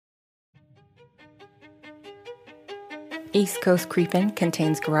East Coast Creepin'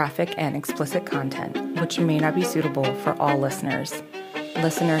 contains graphic and explicit content, which may not be suitable for all listeners.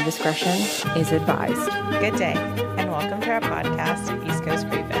 Listener discretion is advised. Good day, and welcome to our podcast, East Coast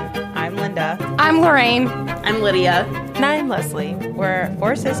Creepin'. I'm Linda. I'm Lorraine. I'm Lydia. And I'm Leslie. We're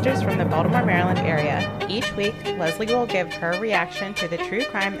four sisters from the Baltimore, Maryland area. Each week, Leslie will give her reaction to the true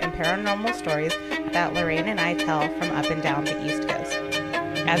crime and paranormal stories that Lorraine and I tell from up and down the East Coast.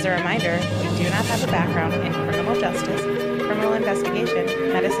 As a reminder, we do not have a background in criminal justice, criminal investigation,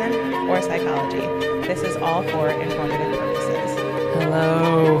 medicine, or psychology. This is all for informative purposes.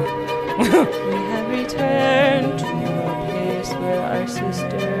 Hello. We have returned to a place where our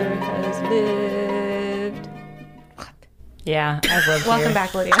sister has lived. Yeah, I've lived Welcome here.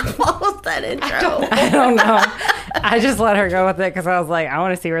 back, Lydia. What was that intro? I don't know. I just let her go with it because I was like, I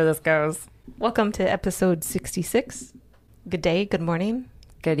want to see where this goes. Welcome to episode 66. Good day, good morning,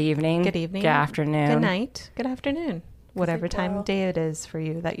 Good evening. good evening, Good afternoon. good night, good afternoon. Whatever time of day it is for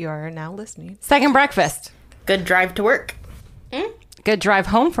you that you are now listening. Second breakfast. Good drive to work. Good drive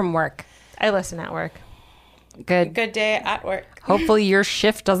home from work. I listen at work. Good. Good day at work. Hopefully your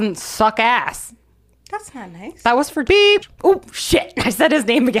shift doesn't suck ass. That's not nice. That was for beep. Oh, shit. I said his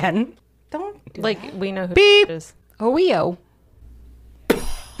name again. Don't do Like, that. we know who Beep. it is. OEO.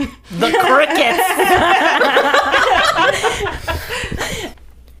 The crickets.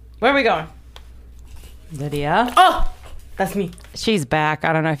 Where are we going? Lydia. Oh, that's me. She's back.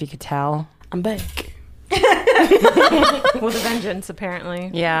 I don't know if you could tell. I'm back. With a vengeance,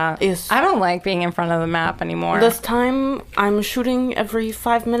 apparently. Yeah. Yes. I don't like being in front of the map anymore. This time, I'm shooting every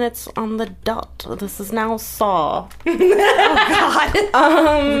 5 minutes on the dot. This is now Saw. Would you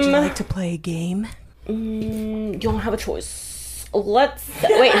like to play a game? You don't have a choice. Let's...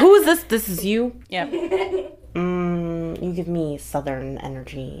 Wait, who is this? This is you? Yep. You give me southern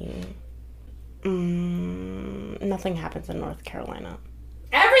energy. Nothing happens in North Carolina.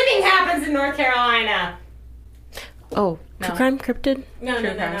 Everything happens in North Carolina. Oh, true crime cryptid? No.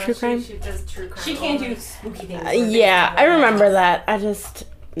 True crime? She does true crime. She can't do spooky things. Yeah, I remember that. I just...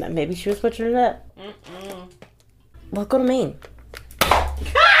 Maybe she was butchered it up. Let's go to Maine.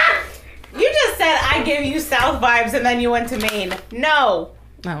 You just said I give you South vibes and then you went to Maine. No.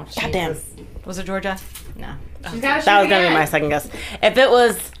 Oh, Goddamn. Was it Georgia? No. That That was gonna be my second guess. If it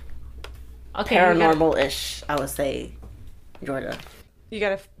was Okay, paranormal-ish, I would say Georgia. You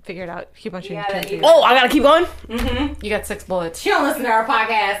gotta figure it out. Keep on shooting. gotta Keep- Oh, I gotta keep going? You got 6 bullets. She don't listen to our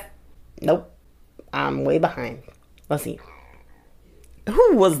podcast. Nope. I'm way behind. Let's see.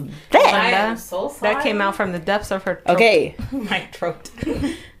 Who was that? I am Linda, so sorry. that came out from the depths of her throat. Okay. My throat.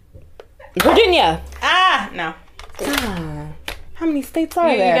 Virginia. No. How many states are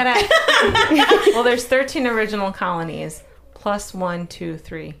You there? gotta. Well, there's 13 original colonies plus 1, 2,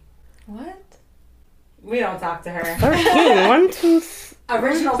 3. What? We don't talk to her. 13. 1, 2,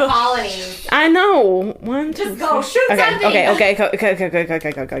 Original colonies. I know. 1, 2, Just go shoot Okay, something. okay.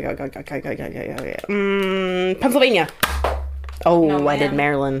 Pennsylvania. Oh, No, I did ma'am.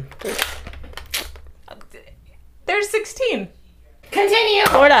 Maryland. There's 16. Continue.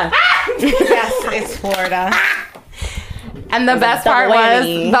 Florida. Yes, it's Florida. And the best double part was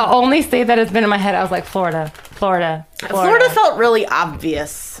whammy. the only state that has been in my head. I was like, Florida. Florida felt really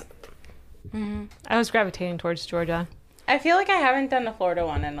obvious. I was gravitating towards Georgia. I feel like I haven't done a Florida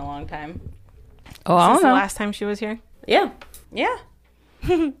one in a long time. Oh, I Since don't the know. last time she was here, Yeah. Yeah.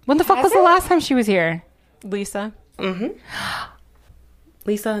 When the fuck was the last time she was here? Lisa.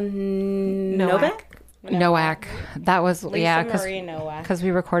 Lisa Novak? Nowak. That was, Lisa yeah, Marie Nowak. because we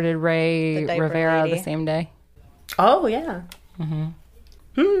recorded Ray The diaper Rivera lady. the same day. Oh, yeah.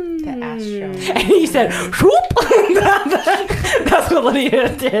 The Astro. He said, swoop. That's what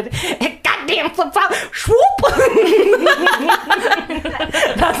Lydia did. Goddamn flip flop, swoop.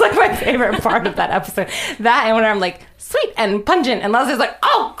 That's like my favorite part of that episode. That and when I'm like, sweet and pungent, and Leslie's like,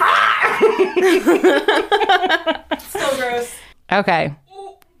 oh, God. So gross. Okay.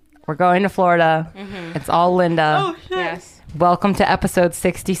 We're going to Florida. It's all Linda. Yes. Welcome to episode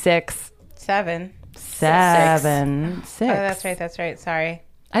 66. 7. 7. 6. Oh, that's right. Sorry.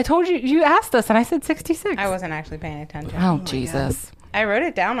 I told you, you asked us, and I said 66. I wasn't actually paying attention. Oh, Jesus. I wrote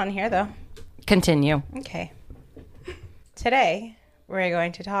it down on here, though. Continue. Okay. Today, we're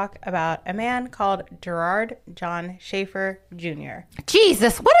going to talk about a man called Gerard John Schaefer Jr.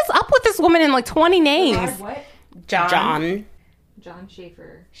 Jesus, what is up with this woman in like 20 names? What? John. John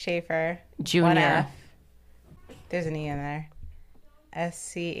Schaefer. Schaefer. Junior. One F. There's an E in there.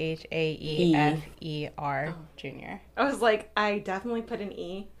 Schaefer Jr. I was like, I definitely put an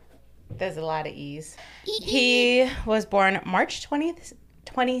E. There's a lot of E's. He was born March 26th,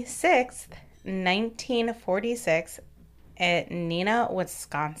 1946 in Neenah,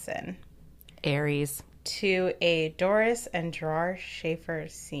 Wisconsin, Aries. to a Doris and Gerard Schaefer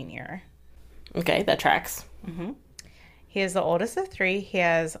Sr. Okay, that tracks. He is the oldest of 3. He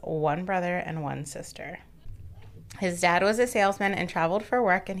has one brother and one sister. His dad was a salesman and traveled for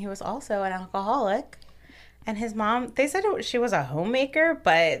work, and he was also an alcoholic. And his mom, they said she was a homemaker,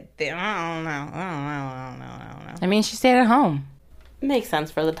 but I don't know. I mean, she stayed at home. Makes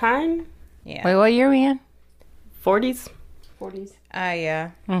sense for the time. Yeah. Wait, what year are we in? 40s.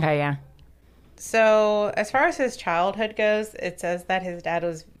 Yeah. Okay, yeah. So, as far as his childhood goes, it says that his dad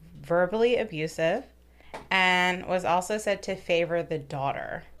was verbally abusive and was also said to favor the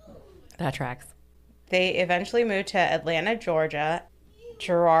daughter. That tracks. They eventually moved to Atlanta, Georgia.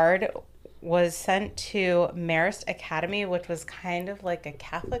 Gerard was sent to Marist Academy, which was kind of like a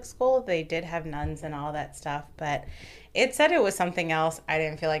Catholic school. They did have nuns and all that stuff, but it said it was something else. I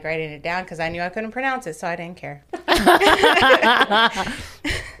didn't feel like writing it down because I knew I couldn't pronounce it, so I didn't care.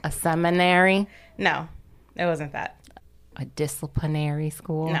 A seminary? No, it wasn't that. A disciplinary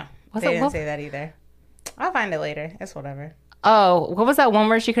school? No, Was they it didn't what? say that either. I'll find it later. It's whatever. Oh, what was that one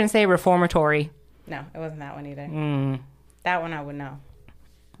word she couldn't say? Reformatory. No, it wasn't that one either. Mm. That one I would know.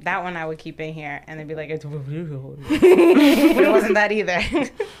 That one I would keep in here and they'd be like, it's but it wasn't that either.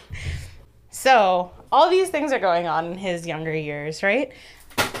 So, all these things are going on in his younger years, right?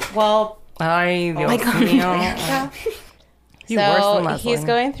 Well, Ay, Dios mío. You worse than so Leslie. he's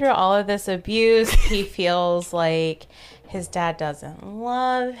going through all of this abuse. He feels like his dad doesn't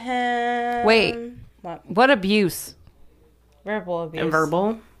love him. Wait. What? What abuse? Verbal abuse. And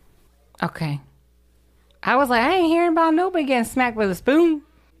verbal. Okay. I was like, I ain't hearing about nobody getting smacked with a spoon.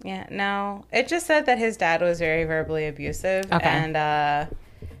 Yeah, no. It just said that his dad was very verbally abusive. Okay. And,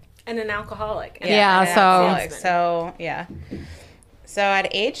 And an alcoholic. Yeah, and so- alcoholic. So, yeah. So at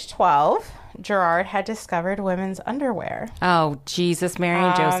age 12, Gerard had discovered women's underwear. Oh, Jesus, Mary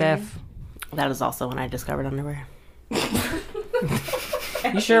and Joseph. That is also when I discovered underwear.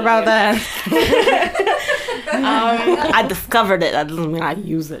 You sure about that? I discovered it. That doesn't mean I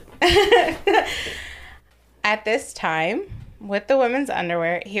use it. At this time, with the women's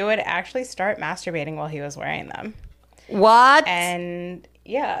underwear, he would actually start masturbating while he was wearing them. What? And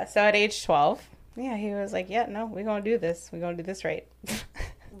yeah, so at age 12, yeah, he was like, yeah, no, we're going to do this. We're going to do this right.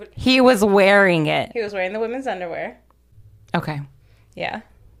 He was wearing it. He was wearing the women's underwear. Okay. Yeah.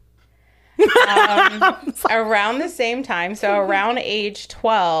 Around the same time, so around age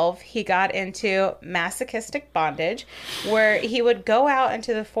 12, he got into masochistic bondage where he would go out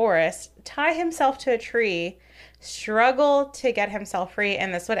into the forest, tie himself to a tree, struggle to get himself free,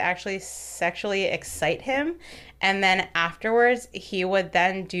 and this would actually sexually excite him. And then afterwards, he would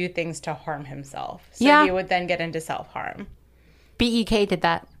then do things to harm himself. So Yeah. he would then get into self-harm. BEK did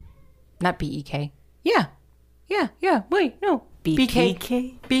that. Not BEK. Yeah. Yeah. Wait, no.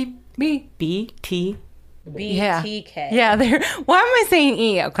 BTK? B. BT? Yeah. BTK. Yeah, there. Why am I saying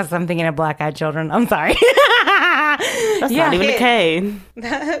E? Because I'm thinking of Black Eyed Children. I'm sorry. That's not even a K.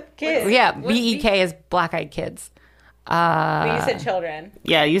 Kids. Yeah, BEK is Black Eyed Kids. But you said children.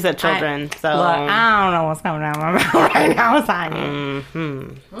 Yeah, you said children. Look, so I don't know what's coming out of my mouth right now. Sorry.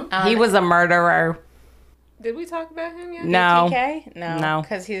 He was a murderer. Did we talk about him yet? No. BTK? No. No.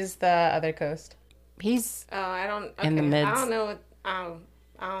 Because he's the other coast. He's, Oh, I don't. Okay. In the mids. I don't know. I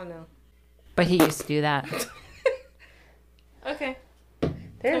don't know. but he used to do that. Okay.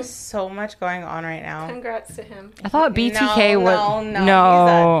 There's so much going on right now. Congrats to him. I thought BTK was.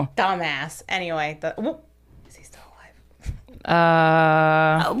 No. He's a dumbass. Anyway, is he still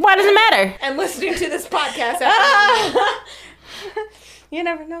alive? why does it matter? And listening to this podcast. After You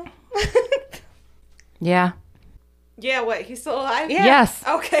never know. Yeah. yeah. What? He's still alive? Yeah. Yes.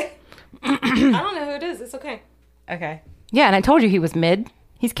 Okay. I don't know who it is. It's okay. Okay. Yeah, and I told you he was mid.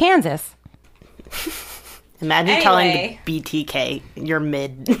 He's Kansas. Imagine Anyway. telling the BTK you're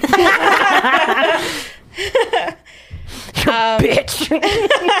mid.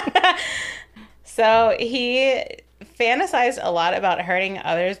 Bitch. So he fantasized a lot about hurting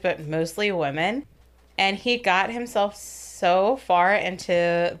others, but mostly women. And he got himself so far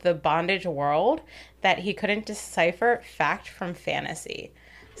into the bondage world that he couldn't decipher fact from fantasy.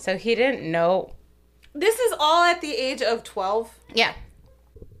 So he didn't know. This is all at the age of 12. Yeah.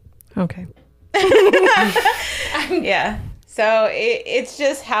 Okay. Yeah. So it's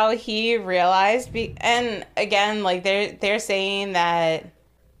just how he realized. And again, like they're saying that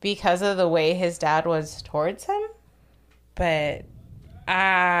because of the way his dad was towards him, but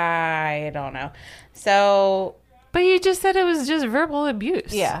I don't know. So But you just said it was just verbal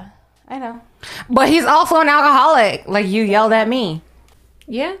abuse. yeah, I know. But he's also an alcoholic. Like you yelled at me.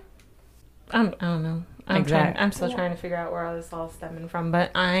 Yeah. I don't know. I'm still trying to figure out where all this all stemming from,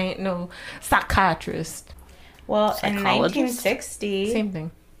 but I ain't no psychiatrist. Well, in 1960, Same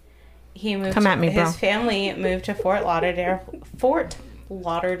thing. he moved. Come at me, bro. His family moved to Fort Lauderdale,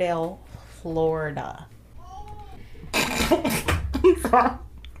 Florida.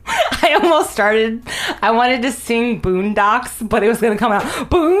 I almost started. I wanted to sing Boondocks, but it was gonna come out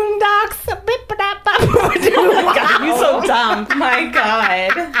Boondocks. God, you so dumb. My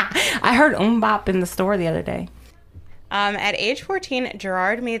God. I heard Bop in the store the other day. At age 14,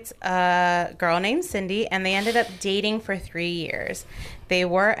 Gerard meets a girl named Cindy, and they ended up dating for 3 years. They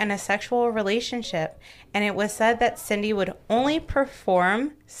were in a sexual relationship, and it was said that Cindy would only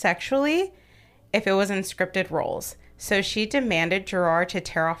perform sexually if it was in scripted roles. So she demanded Gerard to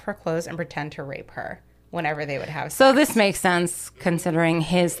tear off her clothes and pretend to rape her whenever they would have sex. So this makes sense considering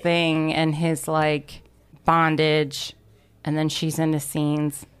his thing and his like bondage, and then she's into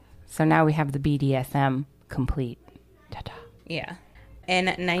scenes. So now we have the BDSM complete. Ta-da. Yeah. In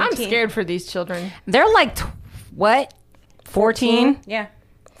 19... I'm scared for these children. They're like, what? 14? Yeah.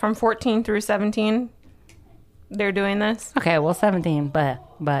 From 14 through 17, they're doing this. Okay, well, 17, but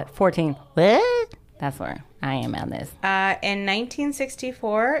 14. What? That's where I am on this. In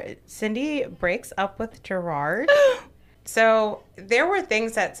 1964, Cindy breaks up with Gerard. So there were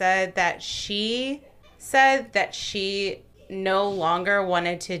things that said that she no longer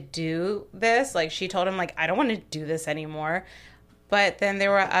wanted to do this. Like, she told him, like, I don't want to do this anymore. But then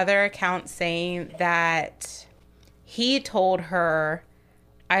there were other accounts saying that he told her,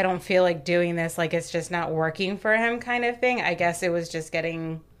 I don't feel like doing this. Like, it's just not working for him kind of thing. I guess it was just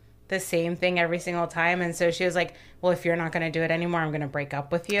getting the same thing every single time. And so she was like, well, if you're not going to do it anymore, I'm going to break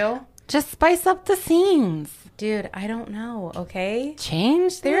up with you. Just spice up the scenes. Dude, I don't know, okay?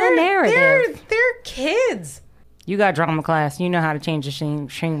 Change the narrative. They're kids. You got drama class. You know how to change the scene.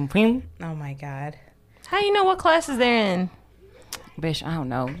 Oh, my God. How you know what classes they're in? Bitch, I don't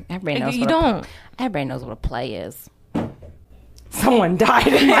know. Everybody knows You don't. Everybody knows what a play is. Someone died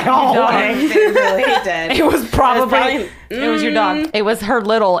in my hallway. They really did. It was probably... It was your dog. It was her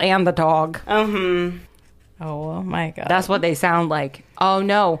little and the dog. Oh, my God. That's what they sound like. Oh,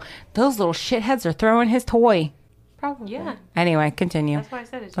 no. Those little shitheads are throwing his toy. probably. Yeah. Anyway, continue. That's why I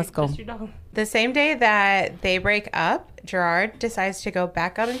said it's Let's go. just your dog. The same day that they break up, Gerard decides to go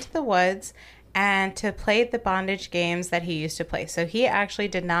back out into the woods and to play the bondage games that he used to play. So he actually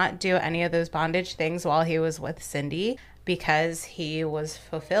did not do any of those bondage things while he was with Cindy because he was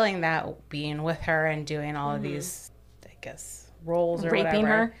fulfilling that being with her and doing all of these, I guess, roles or Raping whatever.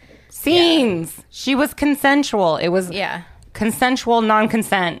 her. Scenes. Yeah. She was consensual. It was consensual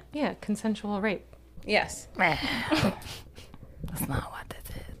non-consent. Yeah, consensual rape. Yes. That's not what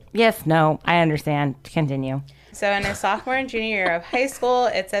this is. Yes, no, I understand. Continue. So in his sophomore and junior year of high school,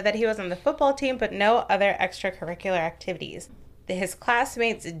 it said that he was on the football team, but no other extracurricular activities. His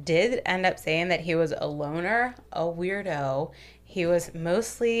classmates did end up saying that he was a loner, a weirdo. He was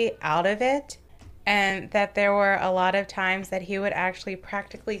mostly out of it, and that there were a lot of times that he would actually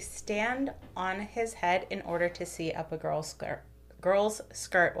practically stand on his head in order to see up a girl's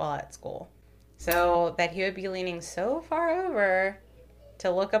skirt while at school. So that he would be leaning so far over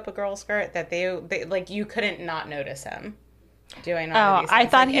to look up a girl's skirt that they like you couldn't not notice him doing all of these things. I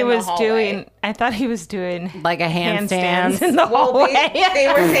thought like, he was doing like a handstand in the hallway. They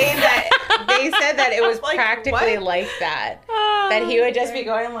were saying that they said that it was practically like that. That he would just be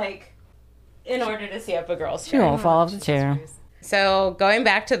going like in order to see up a girl's skirt. She won't fall off the chair. So going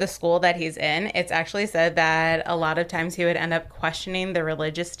back to the school that he's in, it's actually said that a lot of times he would end up questioning the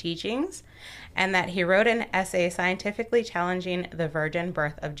religious teachings, and that he wrote an essay scientifically challenging the virgin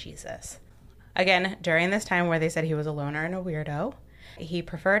birth of Jesus. Again, during this time where they said he was a loner and a weirdo, he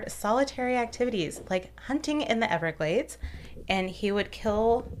preferred solitary activities like hunting in the Everglades, and he would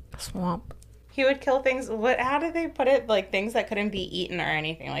kill Swamp. He would kill things. How did they put it? Like things that couldn't be eaten or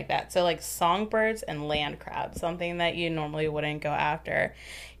anything like that. So like songbirds and land crabs, something that you normally wouldn't go after.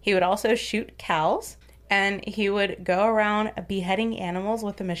 He would also shoot cows, and he would go around beheading animals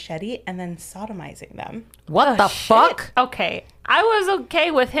with a machete and then sodomizing them. What the fuck? Okay, I was okay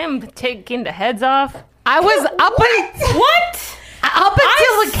with him taking the heads off. I was up until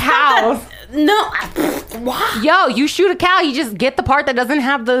the cows. Yo, you shoot a cow, you just get the part that doesn't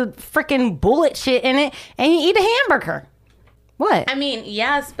have the freaking bullet shit in it, and you eat a hamburger. What? I mean,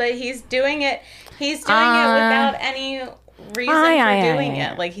 yes, but he's doing it. He's doing it without any reason for doing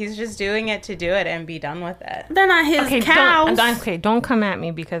it. Like he's just doing it to do it and be done with it. They're not his cows. Don't come at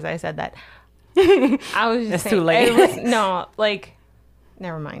me because I said that. I was just saying, too late.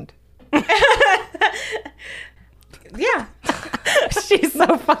 Never mind. Yeah. She's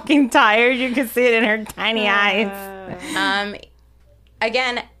so fucking tired. You can see it in her tiny eyes.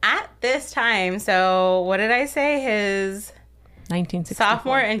 Again, at this time, so what did I say? His 1964.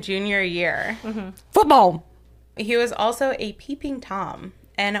 sophomore and junior year. Football. He was also a peeping Tom.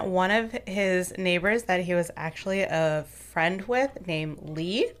 And one of his neighbors that he was actually a friend with, named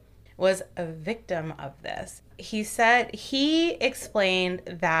Lee, was a victim of this. He said he explained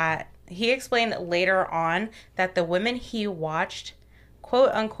later on that the women he watched, quote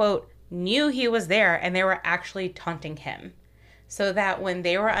unquote, knew he was there and they were actually taunting him. So that when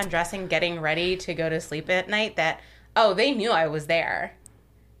they were undressing, getting ready to go to sleep at night, that, oh, they knew I was there.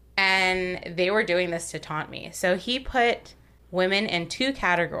 And they were doing this to taunt me. So he put women in two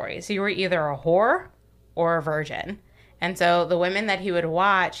categories. You were either a whore or a virgin. And so the women that he would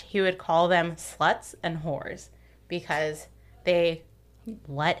watch, he would call them sluts and whores because they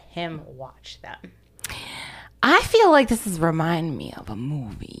let him watch them. I feel like this is reminding me of a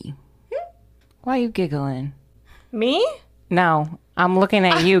movie. Why are you giggling? Me? No, I'm looking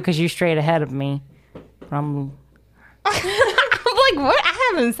at you because you're straight ahead of me. I'm like, what?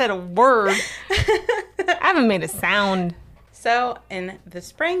 I haven't said a word. I haven't made a sound. So in the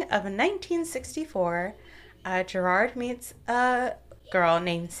spring of 1964, Gerard meets a girl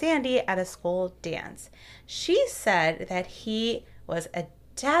named Sandy at a school dance. She said that he was a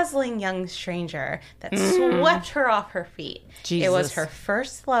dazzling young stranger that swept her off her feet. Jesus. It was her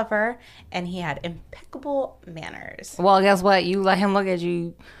first lover, and he had impeccable manners. Well, guess what? You let him look at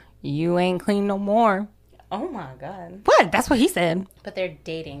you. You ain't clean no more. Oh my God. What? That's what he said. But they're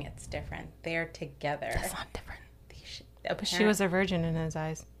dating. It's different. They're together. It's not different. She was a virgin in his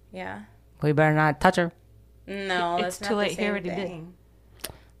eyes. Yeah. We better not touch her. No, It's that's too not late. the He same already did. thing.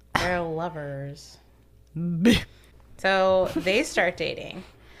 They're lovers. So they start dating,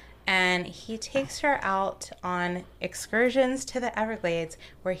 and he takes her out on excursions to the Everglades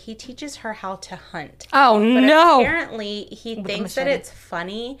where he teaches her how to hunt. Oh, But no. apparently he thinks that machete. it's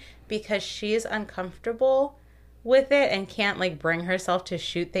funny because she's uncomfortable with it and can't like bring herself to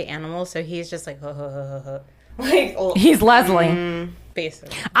shoot the animal, so he's just like like He's Leslie.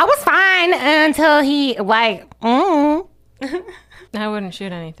 basically. I was fine until he, I wouldn't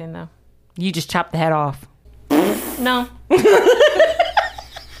shoot anything, though. You just chopped the head off. No.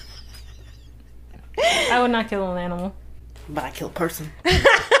 I would not kill an animal. But I kill a person.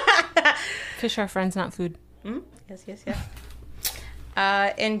 Fish are friends, not food. Yes.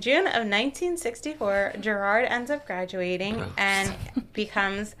 In June of 1964, Gerard ends up graduating and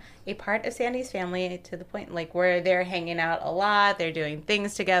becomes a part of Sandy's family to the point like where they're hanging out a lot. They're doing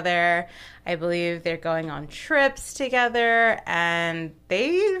things together. I believe they're going on trips together, and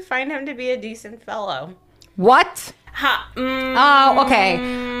they find him to be a decent fellow. What? Oh,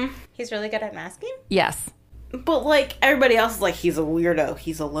 okay. He's really good at masking. Yes. But, like, everybody else is like, he's a weirdo.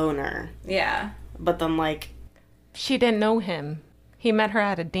 He's a loner. Yeah. But then, like... She didn't know him. He met her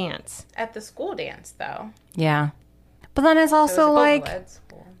at a dance. At the school dance, though. Yeah. But then it's It was also a like, co-ed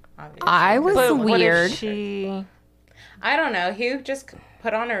school, obviously. I was But what if weird. she... I don't know. He just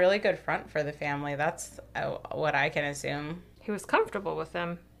put on a really good front for the family. That's what I can assume. He was comfortable with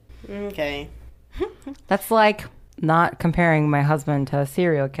them. Okay. That's like not comparing my husband to a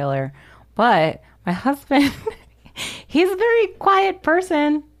serial killer, but my husband, he's a very quiet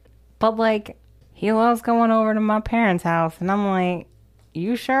person, but like he loves going over to my parents' house, and I'm like,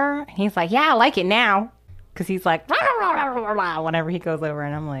 you sure? And he's like, yeah, I like it now, because he's like, rah, rah, rah, rah, rah, whenever he goes over,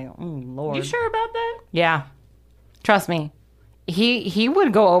 and I'm like, oh Lord. You sure about that? Yeah, trust me, he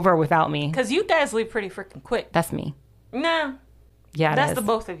would go over without me. Because you guys leave pretty freaking quick. That's me. Nah, Yeah, that's it the is.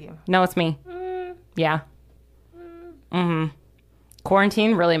 both of you. No, it's me. Yeah.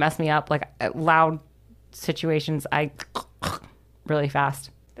 Quarantine really messed me up. Like loud situations, I really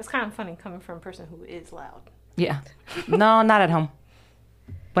fast. That's kind of funny coming from a person who is loud. Yeah. No, not at home.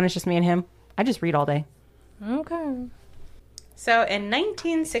 When it's just me and him, I just read all day. Okay. So in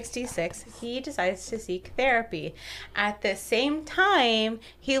 1966, he decides to seek therapy. At the same time,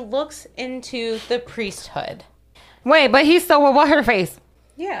 he looks into the priesthood. Wait, but he's still with her face.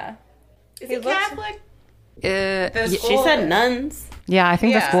 Yeah. Is He he looks- Catholic? She said nuns. Yeah, I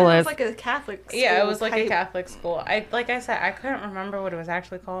think the Yeah. school It is. was like a Catholic school. Yeah, it was like a type. Catholic school. Like I said, I couldn't remember what it was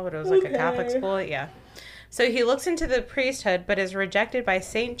actually called, but it was like a Catholic school. Yeah. So he looks into the priesthood, but is rejected by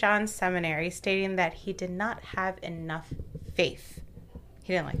St. John's Seminary, stating that he did not have enough faith.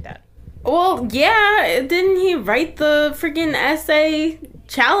 He didn't like that. Well, yeah. Didn't he write the freaking essay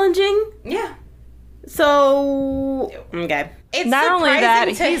challenging? Yeah. So... Okay. It's Not only that,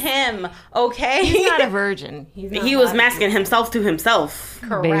 surprising to he's- him, okay? He's not a virgin. He's not He was allowed. masking himself to himself.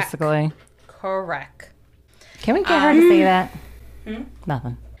 Correct. Basically. Correct. Can we get her to say that?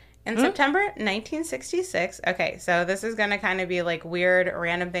 Nothing. In September 1966, okay, so this is going to kind of be like weird,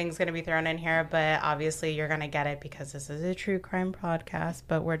 random things going to be thrown in here, but obviously you're going to get it because this is a true crime podcast,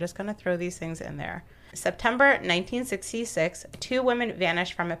 but we're just going to throw these things in there. September 1966, 2 women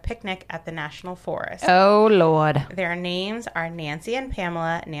vanished from a picnic at the National Forest. Oh, Lord. Their names are Nancy and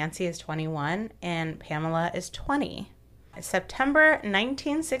Pamela. Nancy is 21 and Pamela is 20. September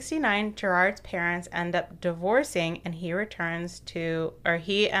 1969, Gerard's parents end up divorcing and he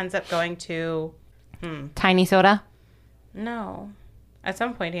ends up going to, Tiny soda? no. At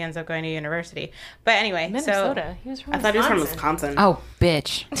some point, he ends up going to university. But anyway, Minnesota. He was from I thought he was from Wisconsin. Oh,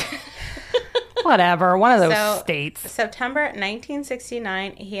 bitch. Whatever. One of those states. September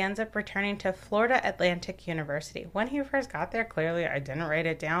 1969, he ends up returning to Florida Atlantic University. When he first got there, clearly I didn't write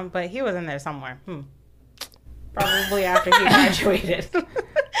it down, but he was in there somewhere. Probably after he graduated.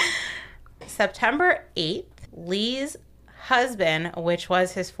 September 8th, Lee's husband, which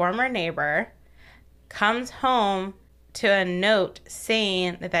was his former neighbor, comes home to a note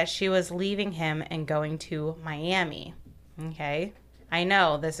saying that she was leaving him and going to Miami. Okay? I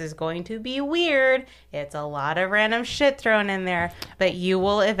know this is going to be weird. It's a lot of random shit thrown in there, but you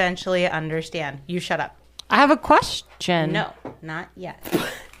will eventually understand. You shut up. I have a question. No, not yet.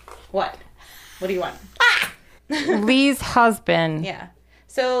 What? What do you want? Lee's husband. Yeah.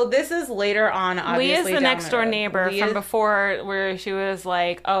 So this is later on, Lee obviously. is the down next door road. neighbor Lee from is- before where she was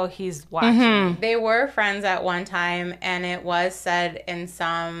like, oh, he's watching. They were friends at one time, and it was said in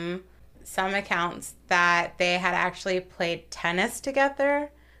some accounts that they had actually played tennis together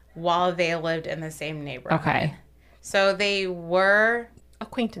while they lived in the same neighborhood. Okay. So they were,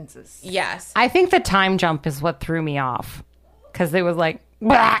 Acquaintances. yes. I think the time jump is what threw me off. Because it was like,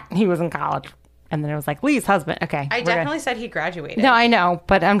 bah, he was in college. And then it was like, Lee's husband. Okay. I we're good. definitely said he graduated. No, I know.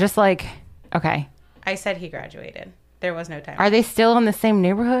 But I'm just like, okay. I said he graduated. There was no time. Are they still in the same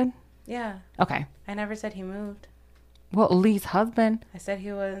neighborhood? Yeah. Okay. I never said he moved. Well, Lee's husband. I said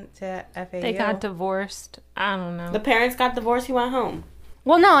he went to FAU. They got divorced. I don't know. The parents got divorced. He went home.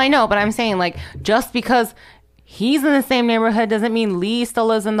 Well, no, I know. But I'm saying, like, just because he's in the same neighborhood doesn't mean Lee still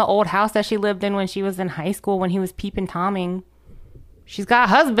lives in the old house that she lived in when she was in high school when he was peeping Tomming. She's got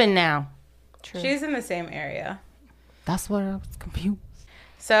a husband now. She's in the same area. That's what I was confused.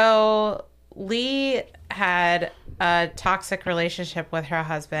 So Lee had a toxic relationship with her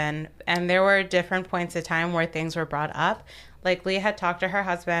husband, and there were different points of time where things were brought up. Like Lee had talked to her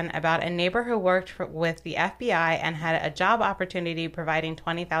husband about a neighbor who worked with the FBI and had a job opportunity providing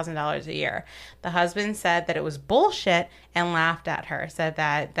 $20,000 a year. The husband said that it was bullshit and laughed at her, said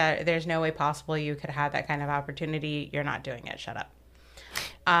that there's no way possible you could have that kind of opportunity. You're not doing it. Shut up.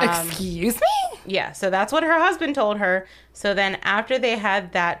 Excuse me? Yeah, so that's what her husband told her. So then after they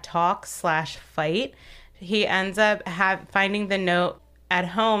had that talk/fight, he ends up finding the note at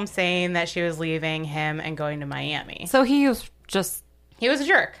home saying that she was leaving him and going to Miami. So he was just, He was a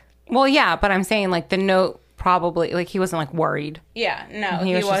jerk. well, yeah, but I'm saying, like, the note probably, like, he wasn't, like, worried. Yeah, no,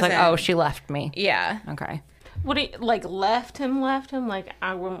 He was just wasn't. like, oh, she left me. Yeah. Okay. Would he, like, left him? Like,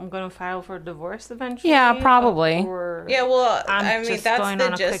 I'm going to file for divorce eventually? Yeah, probably. Or Yeah, well, I'm I mean, just that's going the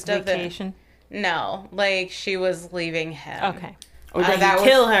on a gist quick of vacation? No, like, she was leaving him. Okay. Or did that he was-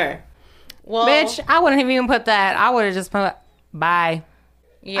 kill her? Well, Bitch, I wouldn't have even put that. I would have just put, bye.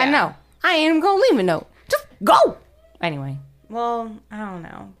 yeah. I know. I ain't even going to leave a note. Just go. Anyway. Well, I don't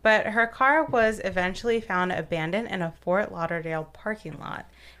know. But her car was eventually found abandoned in a Fort Lauderdale parking lot.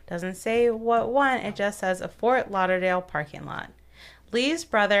 Doesn't say what one, it just says a Fort Lauderdale parking lot. Lee's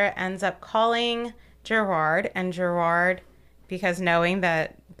brother ends up calling Gerard, and Gerard, because knowing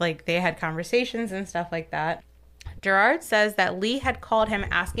that, like, they had conversations and stuff like that, Gerard says that Lee had called him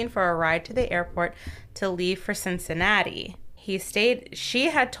asking for a ride to the airport to leave for Cincinnati. Lee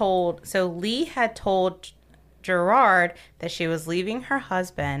had told Gerard that she was leaving her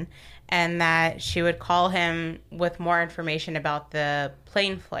husband and that she would call him with more information about the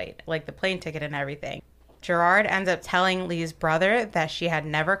plane flight, like the plane ticket and everything. Gerard ends up telling Lee's brother that she had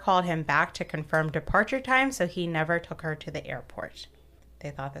never called him back to confirm departure time, so he never took her to the airport. They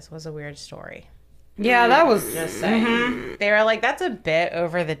thought this was a weird story. Yeah, that was Just saying. They were like, that's a bit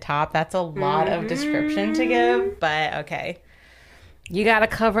over the top. That's a lot of description to give, but okay. You got to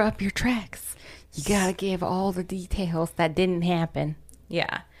cover up your tracks. You got to give all the details that didn't happen.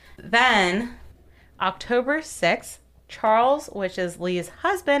 Yeah. Then, October 6th, Charles, which is Lee's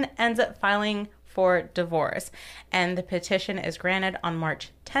husband, ends up filing for divorce. And the petition is granted on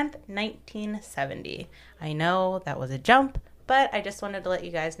March 10th, 1970. I know that was a jump, but I just wanted to let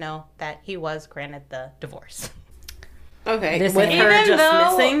you guys know that he was granted the divorce. Okay. This With ain't- her Even just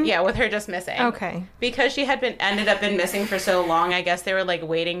though- missing? Yeah, with her just missing. Okay. Because she had ended up missing for so long, I guess they were like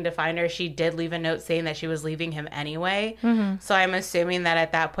waiting to find her. She did leave a note saying that she was leaving him anyway. So I'm assuming that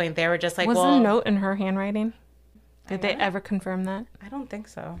at that point they were just like, Was well, the note in her handwriting? Did they ever confirm that? I don't think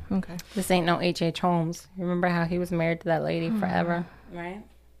so. Okay. This ain't no H.H. Holmes. Remember how he was married to that lady forever? Right?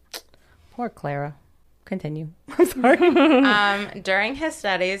 Poor Clara. Continue. I'm sorry. During his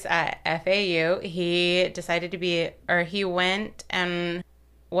studies at FAU, he went and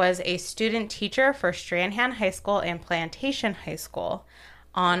was a student teacher for Stranahan High School and Plantation High School.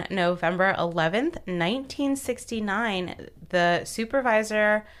 On November 11th, 1969, the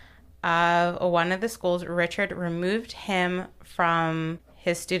supervisor of one of the schools, Richard, removed him from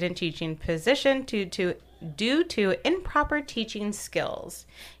his student teaching position due to improper teaching skills.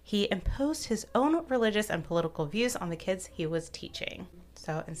 He imposed his own religious and political views on the kids he was teaching.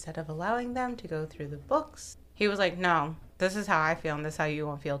 So instead of allowing them to go through the books, he was like, no, this is how I feel and this is how you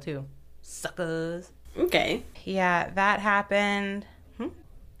won't feel too. Suckers. Okay. Yeah, that happened.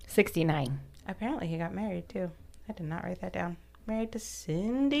 69. Apparently he got married too. I did not write that down. Married to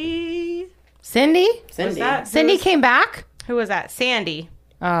Cindy. Cindy? Cindy. that? Cindy came back? Who was that? Sandy.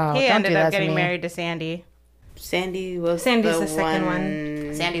 Oh, He don't ended do that up to getting me. married to Sandy. Sandy's the second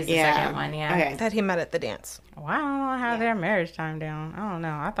one. Sandy's the second one, yeah. Okay. That he met at the dance. Well, I don't know how their marriage time down. I don't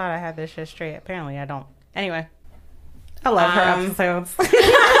know. I thought I had this shit straight. Apparently I don't. Anyway. I love her episodes.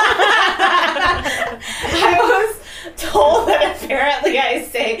 I was told that apparently I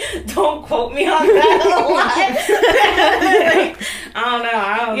say, don't quote me on that a lot. Like, I don't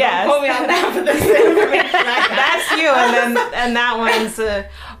know. Yes. Don't quote me on that, but this information I got. That's you, and that one's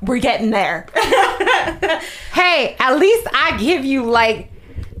we're getting there. Hey, at least I give you like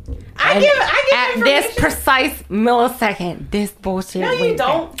I give at this precise millisecond. This bullshit. No, you went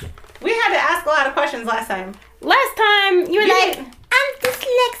down. don't. We had to ask a lot of questions last time. Last time, you were like, I'm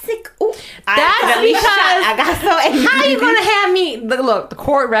dyslexic. Ooh. That's accidentally because- shot. I got so angry. How you gonna have me? Look, the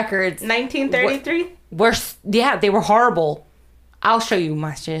court records 1933? were they were horrible. I'll show you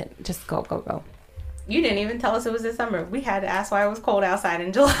my shit. Just go. You didn't even tell us it was December. We had to ask why it was cold outside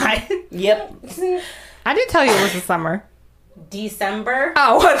in July. Yep. I did tell you it was the summer. December.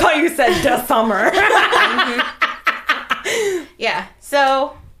 Oh, I thought you said the summer. Yeah.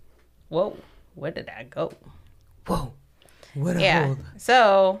 So, whoa, where did I go? Whoa. What a Yeah. hold.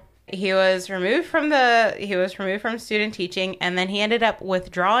 So he was removed from student teaching, and then he ended up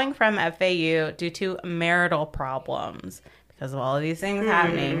withdrawing from FAU due to marital problems. Because of all of these things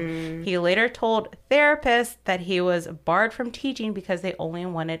happening, he later told therapists that he was barred from teaching because they only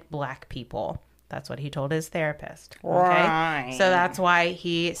wanted black people. That's what he told his therapist. Okay. Right. So that's why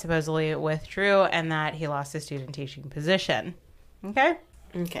he supposedly withdrew and that he lost his student teaching position. Okay.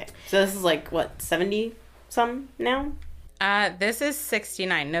 Okay. So this is like, what, 70 some now? This is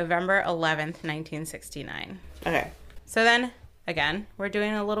 69, November 11th, 1969. Okay. So then, again, we're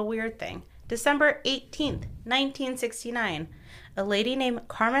doing a little weird thing. December 18th, 1969. A lady named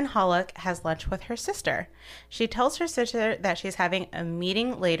Carmen Hollock has lunch with her sister. She tells her sister that she's having a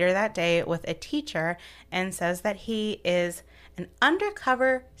meeting later that day with a teacher and says that he is an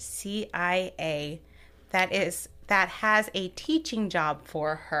undercover CIA that has a teaching job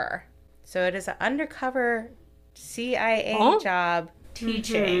for her. So it is an undercover CIA job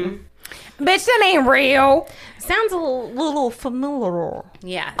teaching. Bitch, that ain't real. Sounds a little familiar.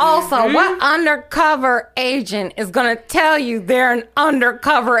 Yeah. Also, what undercover agent is gonna tell you they're an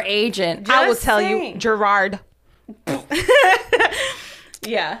undercover agent? I will Just tell saying. you, Gerard.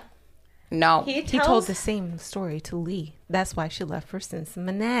 Yeah. No. He He told the same story to Lee. That's why she left for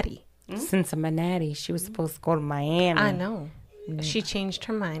Cincinnati. Cincinnati. She was supposed to go to Miami. I know. She changed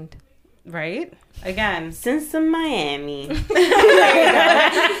her mind. Right? Again, Since Miami.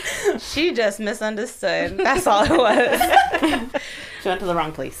 she just misunderstood. That's all it was. She went to the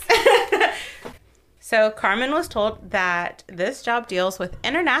wrong place. So Carmen was told that this job deals with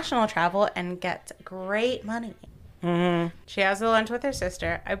international travel and gets great money. She has a lunch with her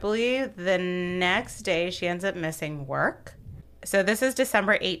sister. I believe the next day she ends up missing work. So this is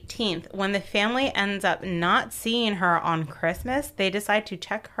December 18th. When the family ends up not seeing her on Christmas, they decide to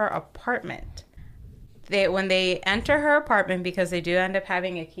check her apartment. When they enter her apartment, because they do end up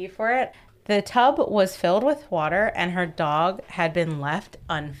having a key for it, the tub was filled with water and her dog had been left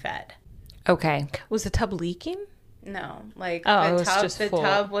unfed. Okay. Was the tub leaking? No, like Oh, it the was tub. just The full.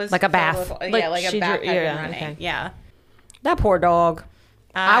 tub was Like a filled bath. with- Like yeah, like a she bath drew- had been yeah, running. okay. Yeah, That poor dog.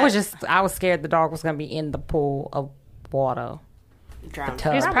 I was scared the dog was gonna be in the pool of water. Drowned.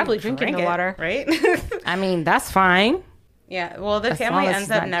 Tub. He was probably drinking Drink the it, water. right? I mean, that's fine. Yeah. Well, the As family long as ends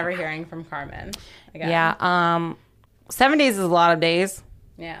it's up not- never hearing from Carmen. Again. Yeah. 7 days is a lot of days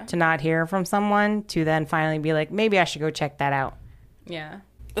Yeah. to not hear from someone to then finally be like, maybe I should go check that out. Yeah.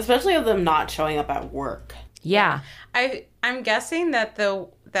 Especially of them not showing up at work. Yeah. I'm guessing that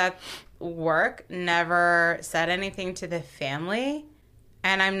that work never said anything to the family.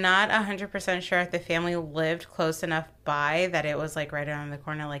 And I'm not 100% sure if the family lived close enough by that it was like right around the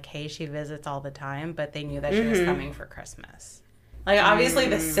corner, like, hey, she visits all the time, but they knew that she was coming for Christmas. Like, obviously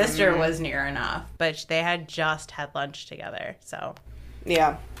the sister was near enough, but they had just had lunch together. So,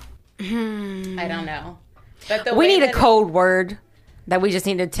 Yeah. I don't know. But the We way need a that- code word that we just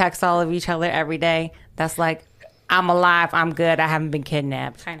need to text all of each other every day. That's like, I'm alive, I'm good, I haven't been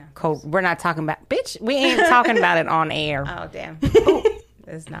kidnapped. I know. Code. We're not talking about, bitch, we ain't talking about it on air. Oh, damn.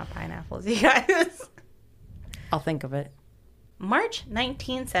 It's not pineapples, you guys. I'll think of it. March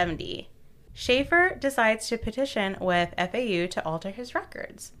 1970. Schaefer decides to petition with FAU to alter his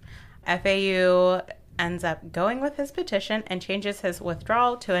records. FAU ends up going with his petition and changes his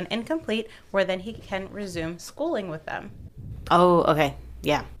withdrawal to an incomplete, where then he can resume schooling with them. Oh, okay.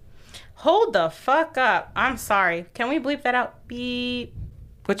 Yeah. Hold the fuck up. I'm sorry. Can we bleep that out? Beep.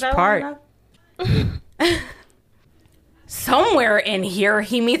 Which Is that part? loud enough? Somewhere in here,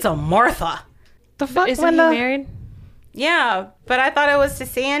 he meets a Martha. The fuck, Isn't he Linda? married? Yeah, but I thought it was to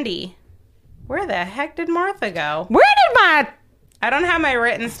Sandy. Where the heck did Martha go? Where did my... I don't have my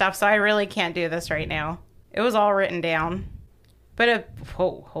written stuff, so I really can't do this right now. It was all written down. But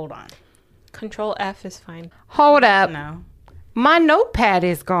hold on. Control F is fine. Hold up. No. My notepad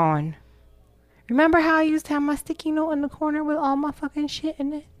is gone. Remember how I used to have my sticky note in the corner with all my fucking shit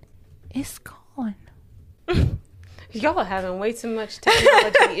in it? It's gone. Y'all are having way too much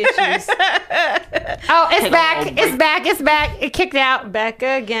technology issues. Oh, it's back. It's back. It's back. It kicked out. Back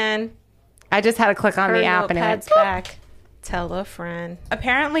again. I just had to click on Her the app and it notepad's went back. Tell a friend.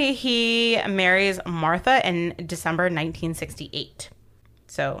 Apparently, he marries Martha in December 1968.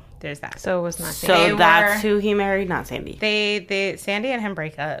 So there's that. So it was not. So They that's were- who he married, not Sandy. They Sandy and him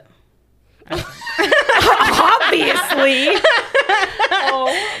break up. obviously.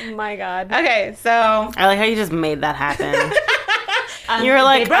 Oh my god. Okay, so I like how you just made that happen. You were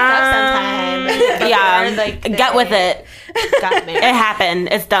like, broke up sometime, but yeah, they're, like, get with it. Got married. It happened.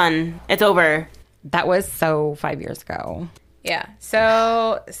 It's done. It's over. That was so 5 years ago. yeah,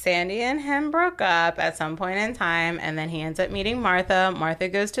 so Sandy and him broke up at some point in time, and then he ends up meeting Martha. Martha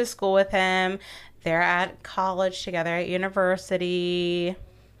goes to school with him. They're at college together at university.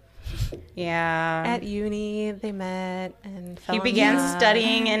 Yeah. At uni, they met and fell He in began love.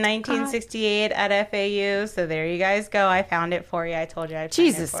 studying in 1968 at FAU. So there you guys go. I found it for you. I told you I'd find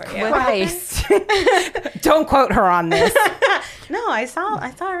Jesus it for you. Christ. Don't quote her on this. No, I saw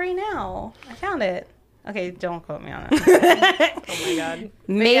it right now. I found it. Okay, don't quote me on it. Oh my god.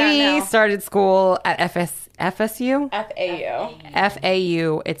 Maybe yeah, no. started school at FSU? FAU.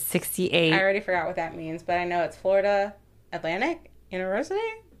 FAU. It's 68. I already forgot what that means, but I know it's Florida Atlantic University.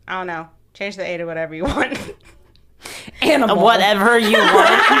 I don't know. Change the A to whatever you want. Animal. Whatever you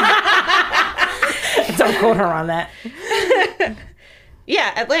want. Don't quote her on that.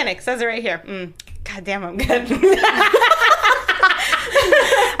 Yeah, Atlantic says it right here. God damn, I'm good.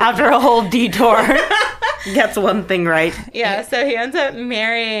 After a whole detour, gets one thing right. Yeah, so he ends up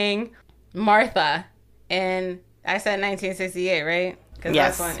marrying Martha in, I said 1968, right? Because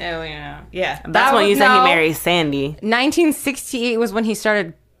Yes. that's when, oh, yeah. Yeah. That's when was- you said no. he married Sandy. 1968 was when he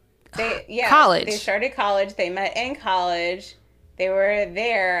started. Yeah, College. They started college. They met in college. They were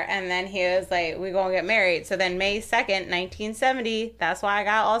there, and then he was like, "We gonna get married." So then, May 2nd, 1970. That's why I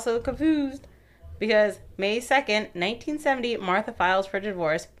got also confused, because May 2nd, 1970, Martha files for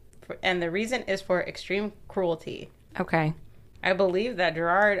divorce, and the reason is for extreme cruelty. Okay. I believe that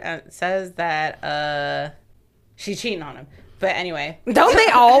Gerard says that she's cheating on him. But anyway, Don't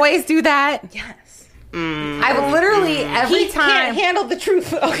they always do that? yes. I've literally every He time. can't handle the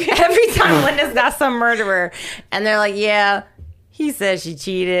truth. Okay. Every time Linda's got some murderer, and they're like, "Yeah, he said she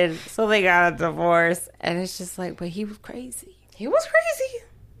cheated, so they got a divorce," and it's just like, "But he was crazy." He was crazy.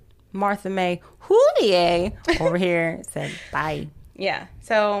 Martha May Houllier over here said, "Bye." Yeah,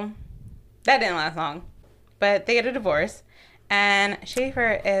 so that didn't last long. But they get a divorce. And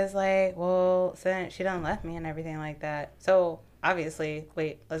Schaefer is like, well, since she done left me and everything like that. So, obviously,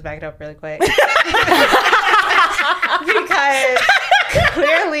 wait, let's back it up really quick. Because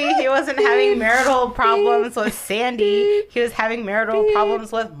clearly he wasn't having marital problems with Sandy. He was having marital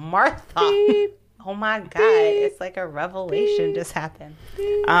problems with Martha. Oh my God. It's like a revelation just happened.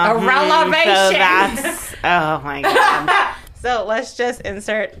 A revelation. So that's, oh my God. So let's just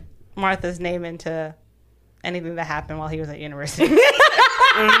insert Martha's name into anything that happened while he was at university.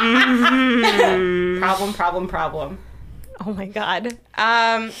 Problem. Oh my God.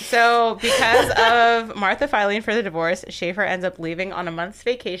 So because of Martha filing for the divorce, Schaefer ends up leaving on a month's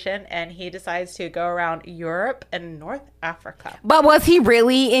vacation, and he decides to go around Europe and North Africa. But was he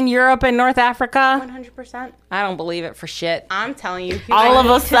really in Europe and North Africa? 100%. I don't believe it for shit. I'm telling you. he All went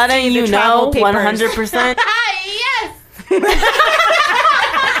of a to sudden, see the you travel know, papers. 100%. Yes. You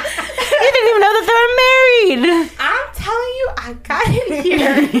didn't even know that they were married. I'm telling you, I got in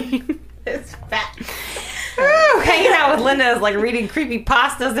here. This fat. Hanging out with Linda is like reading creepy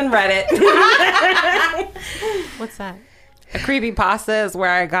pastas and Reddit. What's that? A creepy pasta is where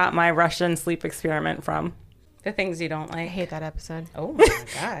I got my Russian sleep experiment from. The things you don't I like. hate that episode. Oh my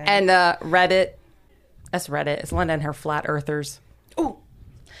god. And Reddit, that's Reddit. It's Linda and her flat earthers. Oh.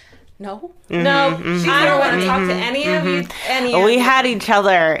 No. No, I don't want to talk to any of you. Any of We you. had each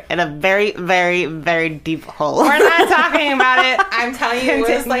other in a very, very, very deep hole. We're not talking about it. I'm telling you, it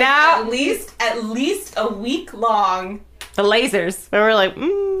was like Now- at least a week long. The lasers. We were like,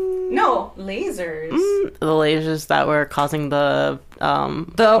 No, lasers. the lasers that were causing the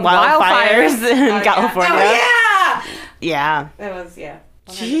wildfires wildfires. in California. Oh, yeah. Yeah. That was, yeah.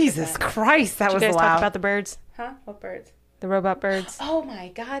 100%. Jesus Christ, that You was guys loud. talked about the birds? Huh? What birds? The robot birds? Oh my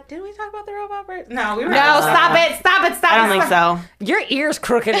god, didn't we talk about the robot birds? No, we were No, not. stop it, stop it, stop I it. don't think stop. so. Your ear's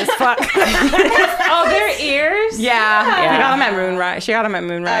crooked as fuck. Oh, their ears? Yeah. Yeah. We got them at Moonrise. She got them at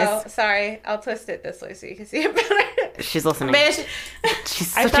Moonrise. Oh, sorry. I'll twist it this way so you can see it better. She's listening. Bitch,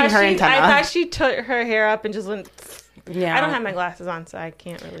 She's I switching her antenna. thought she took her hair up and just went. Yeah. I don't have my glasses on, so I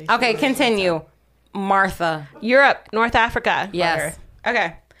can't really. see Okay, what it continue. Martha. is. Europe, North Africa. Yes.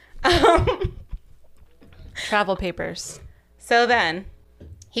 Okay. Travel papers. So then,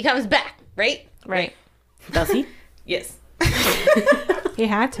 he comes back, right? Right. Does he? Yes. He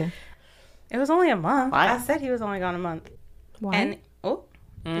had to. It was only a month. Why? I said he was only gone a month. Why? And, oh,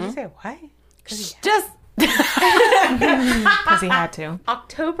 did you say why? Just Because he had to.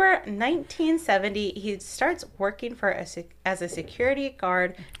 October 1970, he starts working for as a security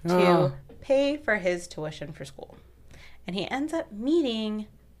guard to pay for his tuition for school. And he ends up meeting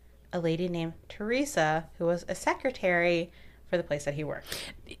a lady named Teresa, who was a secretary for the place that he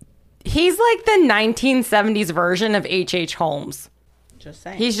worked. he's like the 1970s version of H.H. Holmes. Just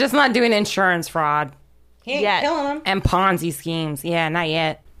saying. He's just not doing insurance fraud he ain't Yet. killing him. and Ponzi schemes. Yeah, not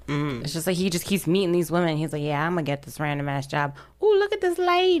yet. It's just like he just keeps meeting these women. He's like, yeah, I'm gonna get this random ass job. Ooh, look at this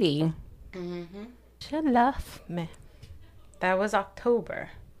lady. She love me. That was October.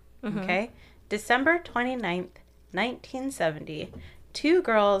 Okay. December 29th, 1970, two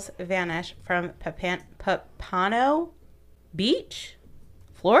girls vanish from Papano Beach,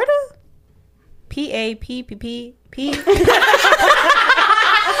 Florida? P-A-P-P-P-P.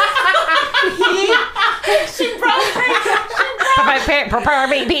 She broke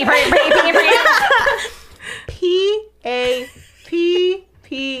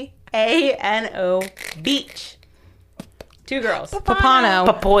P-A-P-P-A-N-O Beach. Two girls. Papano.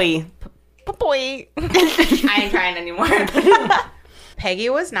 Papoy. Boy. I ain't trying anymore. Peggy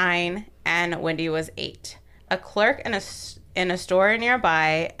was 9 and Wendy was 8. A clerk in a store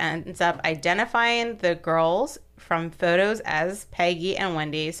nearby ends up identifying the girls from photos as Peggy and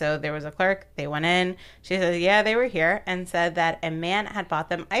Wendy. So there was a clerk. They went in. She said, yeah, they were here, and said that a man had bought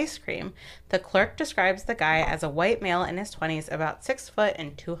them ice cream. The clerk describes the guy as a white male in his 20s, about 6 foot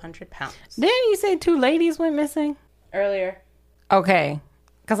and 200 pounds. Didn't you say two ladies went missing? Earlier. Okay.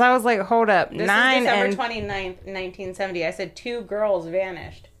 Because I was like, hold up. This 9 is December and... 29th, 1970. I said two girls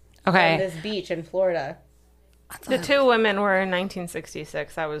vanished Okay. on this beach in Florida. The two women were in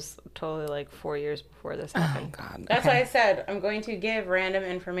 1966. That was totally like 4 years before this Oh, happened. God. That's why I said I'm going to give random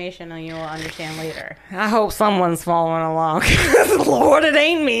information and you will understand later. I hope someone's following along. Lord, it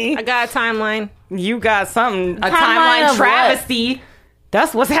ain't me. I got a timeline. You got something. A Timeline timeline of travesty.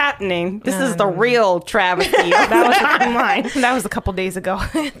 That's what's happening. This is the real travesty. That was timeline. That was a couple days ago.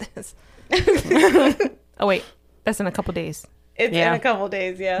 Oh, wait. That's in a couple days. It's Yeah. in a couple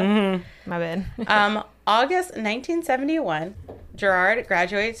days, yeah. My bad. August 1971, Gerard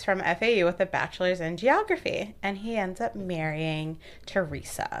graduates from FAU with a bachelor's in geography, and he ends up marrying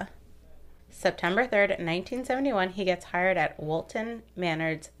Teresa. September 3rd, 1971, he gets hired at Walton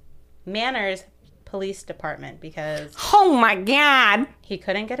Manors Police Department because Oh my God. he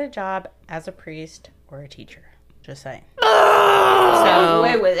couldn't get a job as a priest or a teacher. Just saying.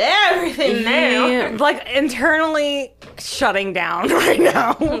 Away with everything now. Like internally shutting down right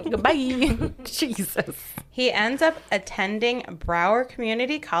now. Goodbye. Jesus. He ends up attending Broward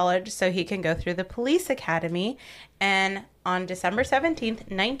Community College so he can go through the police academy. And on December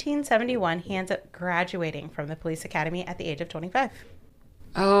 17th, 1971, he ends up graduating from the police academy at the age of 25.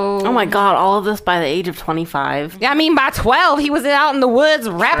 Oh my God! All of this by the age of 25. I mean, by 12, he was out in the woods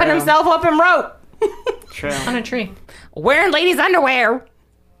wrapping True. himself up in rope, True. On a tree. wearing ladies' underwear.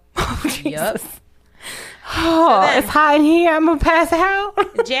 Oh, Jesus. Oh, So then- it's hot in here. I'm gonna pass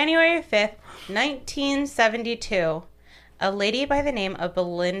out. January 5th, 1972, a lady by the name of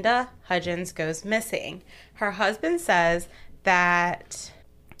Belinda Hudgens goes missing. Her husband says that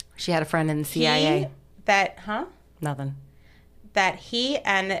She had a friend in the CIA. Nothing. that he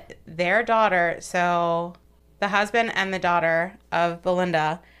and their daughter, so the husband and the daughter of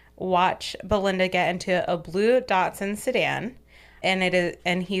Belinda, watch Belinda get into a blue Datsun sedan,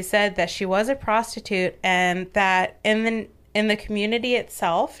 and he said that she was a prostitute and that in the community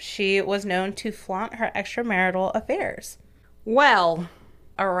itself, she was known to flaunt her extramarital affairs. Well,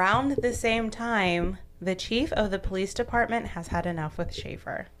 Around the same time, the chief of the police department has had enough with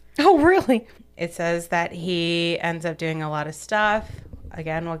Schaefer. oh, really? It says that he ends up doing a lot of stuff.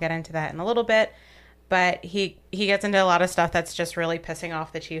 Again, we'll get into that in a little bit. But he gets into a lot of stuff that's just really pissing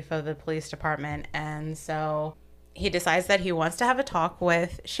off the chief of the police department. And so he decides that he wants to have a talk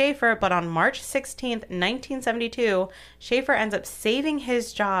with Schaefer. But on March 16th, 1972, Schaefer ends up saving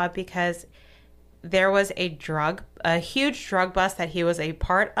his job because there was a huge drug bust that he was a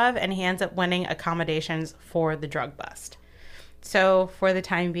part of. And he ends up winning accommodations for the drug bust. So for the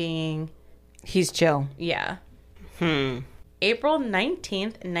time being, He's chill. yeah. April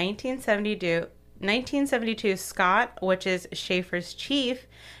 19th, 1972, Scott, which is Schaefer's chief,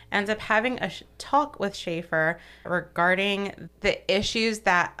 ends up having a talk with Schaefer regarding the issues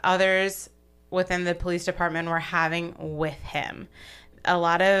that others within the police department were having with him. A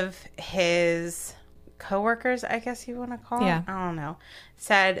lot of his coworkers, I guess you want to call Yeah. it, I don't know,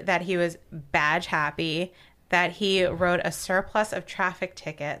 said that he was badge happy, that he wrote a surplus of traffic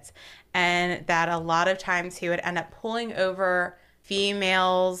tickets, and that a lot of times he would end up pulling over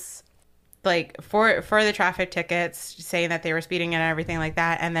females like for the traffic tickets, saying that they were speeding and everything like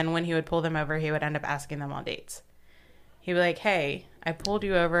that. And then when he would pull them over, he would end up asking them on dates. He'd be like, "Hey, I pulled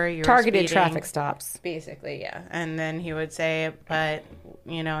you over. You were Targeted speeding." traffic stops. Basically, yeah. And then he would say, "But,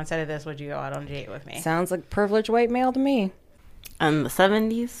 instead of this, would you go out on a date with me?" Sounds like privileged white male to me. And the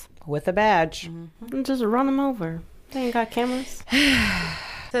 70s, With a badge. just run them over. They ain't got cameras.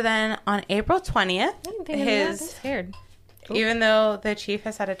 So then on April 20th, I'm scared. even though the chief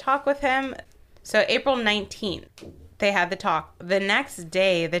has had a talk with him, so April 19th, they had the talk. The next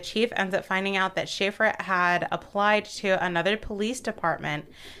day, the chief ends up finding out that Schaefer had applied to another police department,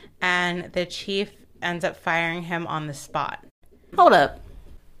 and the chief ends up firing him on the spot. Hold up.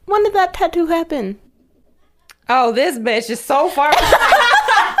 When did that tattoo happen? Oh, this bitch is so far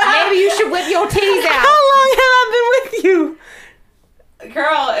behind. Maybe you should whip your titties How out. long have I been with you?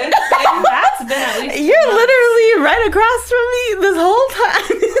 Girl, that's been at least You're literally right across from me this whole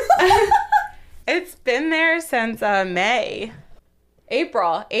time. It's been there since May.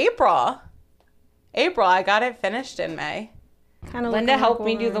 April. I got it finished in May. Linda helped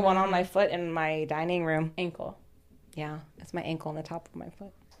me do the one on my foot in my dining room. Ankle. Yeah, it's my ankle on the top of my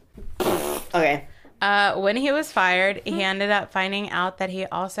foot. Okay. When he was fired, he ended up finding out that he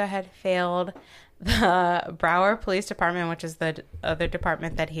also had failed the Broward Police Department, which is the other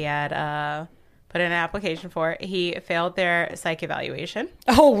department that he had put in an application for. He failed their psych evaluation.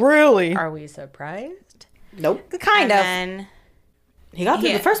 Oh, really? Are we surprised? Nope. Kind And of. then He got through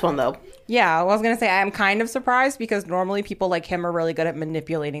Yeah. the first one, though. Yeah, I was going to say I'm kind of surprised because normally people like him are really good at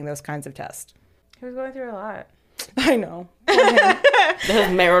manipulating those kinds of tests. he was going through a lot. I know. His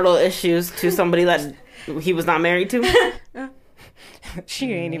marital issues to somebody that he was not married to.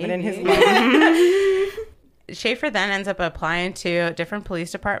 She ain't even in his life. Schaefer then ends up applying to different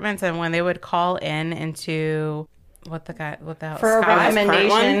police departments, and when they would call in into what the For a Scott's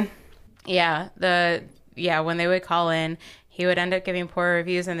recommendation. when they would call in, he would end up giving poor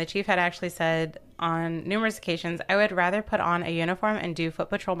reviews, and the chief had actually said on numerous occasions, "I would rather put on a uniform and do foot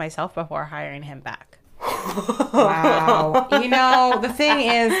patrol myself before hiring him back." Wow. You know, the thing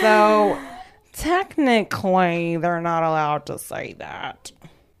is, though, technically, they're not allowed to say that.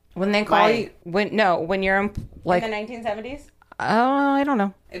 When they call Why? you, when you're in, like, In the 1970s, I don't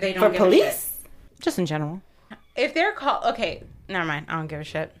know. they don't For give a shit. police? Just in general. If they're okay, never mind. I don't give a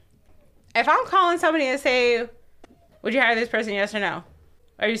shit. If I'm calling somebody and say, "Would you hire this person? Yes or no?"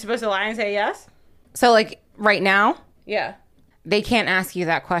 Are you supposed to lie and say yes? So, like, right now, Yeah. they can't ask you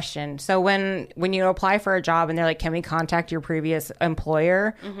that question. So when you apply for a job and they're like, can we contact your previous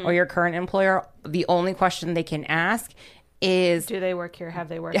employer or your current employer? The only question they can ask is, Do they work here? Have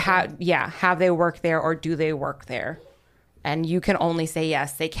they worked here? have they worked there or do they work there? And you can only say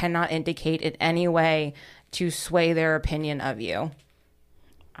yes. They cannot indicate in any way to sway their opinion of you.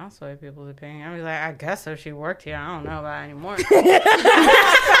 I'll sway people's opinion. I was like, I guess so. She worked here. I don't know about it anymore.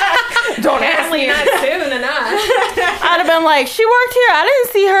 Don't ask me. Not soon enough. I'd have been like, she worked here. I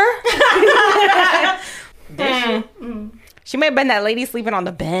didn't see her. She may have been that lady sleeping on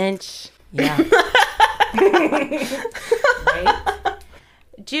the bench. Yeah.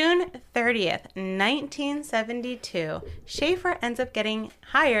 June 30th, 1972, Schaefer ends up getting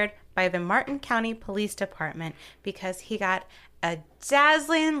hired by the Martin County Police Department because he got a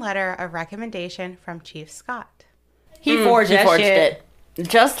dazzling letter of recommendation from Chief Scott. He forged it.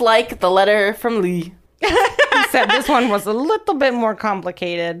 Just like the letter from Lee. Except this one was a little bit more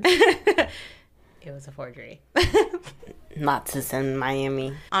complicated. It was a forgery. Nazis in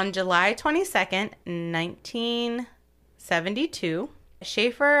Miami. On July 22nd, 1972,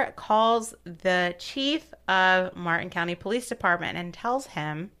 Schaefer calls the chief of Martin County Police Department and tells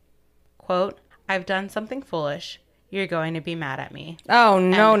him, quote, I've done something foolish. You're going to be mad at me. Oh,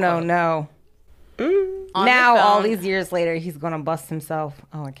 no, End no, quote. no. On Now, the all phone- these years later, he's going to bust himself.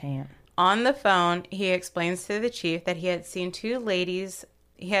 Oh, I can't. On the phone, he explains to the chief that he had seen two ladies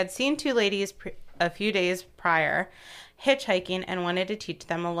a few days prior hitchhiking and wanted to teach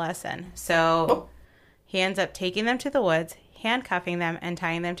them a lesson. So he ends up taking them to the woods, handcuffing them and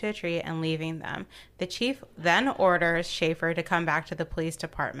tying them to a tree and leaving them. The chief then orders Schaefer to come back to the police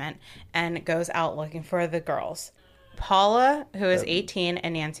department and goes out looking for the girls. Paula, who is 18,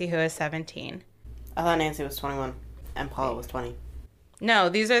 and Nancy, who is 17. I thought Nancy was 21 and Paula was 20. No,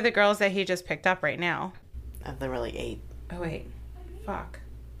 these are the girls that he just picked up right now. They were like 8. Oh, wait. Fuck.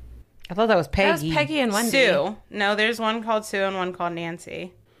 I thought that was Peggy. That was Peggy and Wendy. Sue. No, there's one called Sue and one called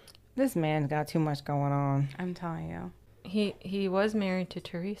Nancy. This man's got too much going on. I'm telling you. He was married to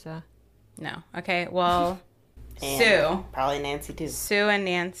Teresa. No. Okay, well, And Sue. Probably Nancy too. Sue and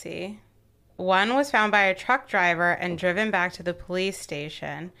Nancy. One was found by a truck driver and driven back to the police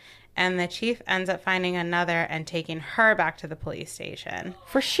station. And the chief ends up finding another and taking her back to the police station.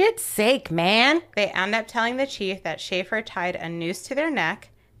 For shit's sake, man. They end up telling the chief that Schaefer tied a noose to their neck,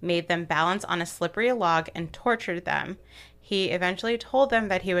 made them balance on a slippery log, and tortured them. He eventually told them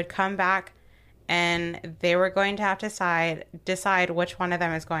that he would come back and they were going to have to decide which one of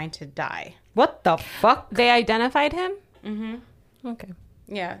them is going to die. What the fuck? They identified him? Mm-hmm. Okay.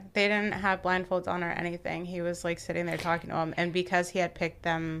 Yeah, they didn't have blindfolds on or anything. He was like sitting there talking to them. And because he had picked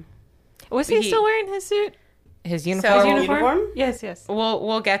them... Was he still wearing his suit? His uniform? Uniform? Yes, yes.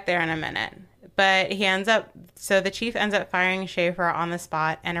 We'll get there in a minute. But the chief ends up firing Schaefer on the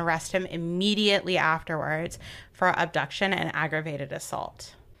spot and arrests him immediately afterwards for abduction and aggravated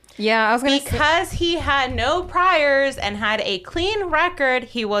assault. Yeah, I was going to say. Because he had no priors and had a clean record,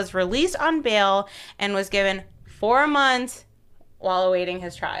 he was released on bail and was given 4 months while awaiting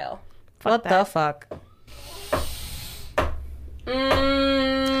his trial. What the fuck?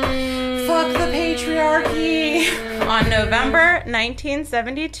 Fuck the patriarchy. On November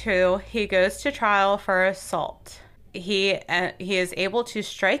 1972, he goes to trial for assault. He is able to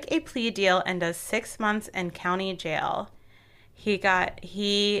strike a plea deal and does 6 months in county jail. He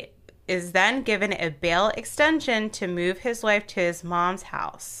is then given a bail extension to move his wife to his mom's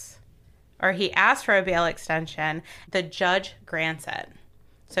house. Or he asked for a bail extension. The judge grants it.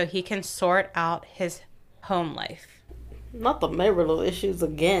 So he can sort out his home life. Not the marital issues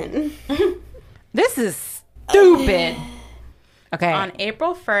again. This is stupid. Okay. On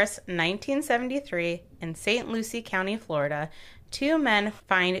April 1st, 1973, in St. Lucie County, Florida, 2 men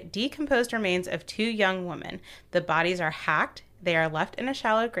find decomposed remains of 2 young women. The bodies are hacked, they are left in a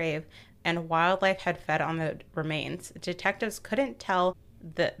shallow grave, and wildlife had fed on the remains. Detectives couldn't tell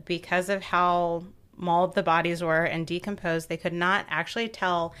because of how mauled the bodies were and decomposed, they could not actually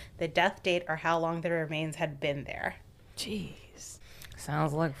tell the death date or how long the remains had been there. Jeez.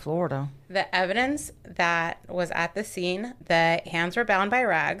 Sounds like Florida. The evidence that was at the scene, the hands were bound by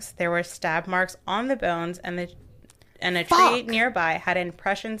rags. There were stab marks on the bones, and a tree nearby had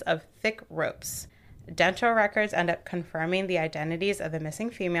impressions of thick ropes. Dental records end up confirming the identities of the missing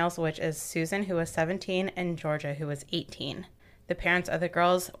females, which is Susan, who was 17, and Georgia, who was 18. The parents of the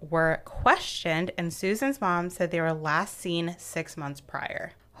girls were questioned, and Susan's mom said they were last seen 6 months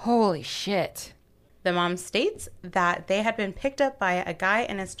prior. Holy shit. The mom states that they had been picked up by a guy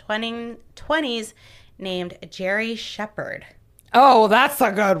in his 20s named Jerry Shepard. Oh, that's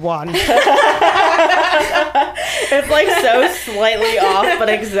a good one. It's like so slightly off, but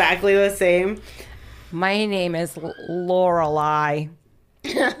exactly the same. My name is Lorelei.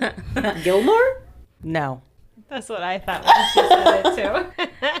 Gilmore? No. That's what I thought when she said it too.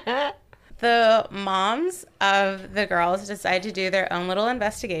 The moms of the girls decide to do their own little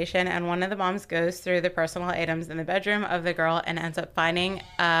investigation, and one of the moms goes through the personal items in the bedroom of the girl and ends up finding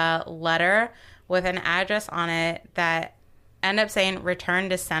a letter with an address on it that end up saying return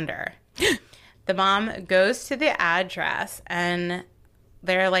to sender. The mom goes to the address and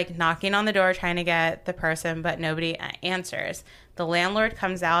they're like knocking on the door trying to get the person, but nobody answers. The landlord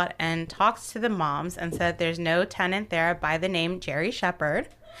comes out and talks to the moms and said there's no tenant there by the name Jerry Shepard.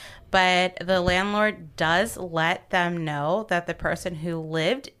 But the landlord does let them know that the person who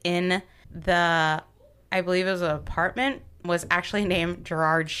lived in the, I believe it was an apartment, was actually named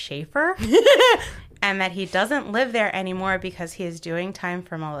Gerard Schaefer. And that he doesn't live there anymore because he is doing time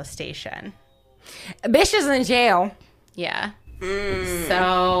for molestation. Bitch is in jail. Yeah.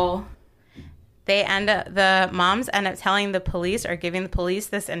 So the moms end up telling the police or giving the police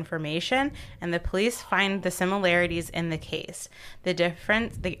this information, and the police find the similarities in the case.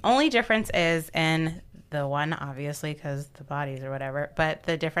 The only difference is in the one, obviously, because the bodies or whatever, but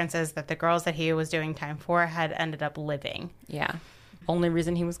the difference is that the girls that he was doing time for had ended up living. Yeah. Only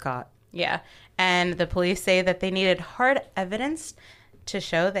reason he was caught. Yeah. And the police say that they needed hard evidence to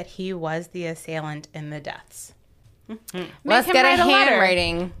show that he was the assailant in the deaths. Let's him get a write a letter.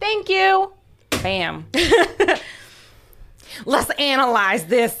 handwriting. Thank you. Bam. Let's analyze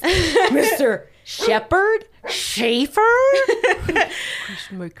this, Mr. Shepard? Schaefer?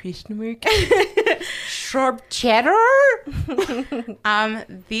 Sharp cheddar?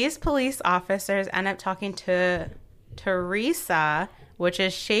 These police officers end up talking to Teresa, which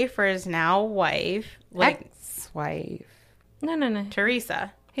is Schaefer's now wife. Like Ex-wife. No.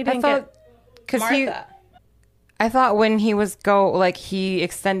 Teresa. He I didn't thought, because Martha. I thought when he was he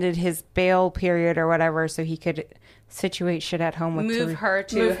extended his bail period or whatever so he could situate shit at home with Move her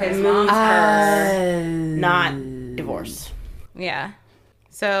to Move his her. mom's house. Not divorce. Yeah.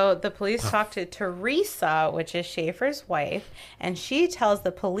 So the police talk to Teresa, which is Schaefer's wife, and she tells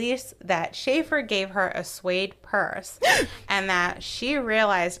the police that Schaefer gave her a suede purse and that she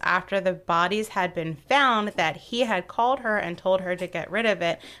realized after the bodies had been found that he had called her and told her to get rid of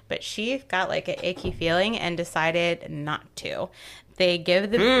it, but she got like an icky feeling and decided not to. She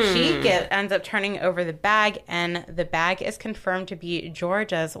ends up turning over the bag, and the bag is confirmed to be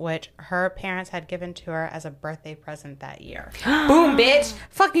Georgia's, which her parents had given to her as a birthday present that year. Boom, bitch.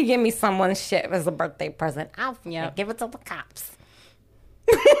 Fucking give me someone's shit as a birthday present. I'll give it to the cops.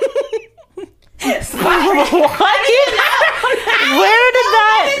 Where did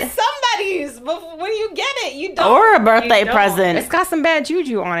that? It's somebody's, but when you get it, you don't. Or a birthday you don't. present. It's got some bad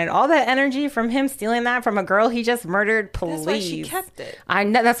juju on it. All that energy from him stealing that from a girl he just murdered. Please. That's why she kept it. I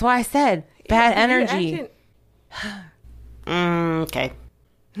know. That's why I said bad energy. Okay.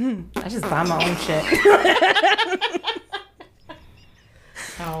 I just buy my own shit.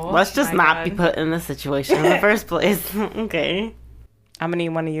 Let's just not be put in this situation in the first place. Okay. I'm gonna need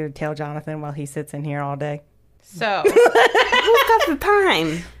one of you to tell Jonathan while he sits in here all day. So, Who's got the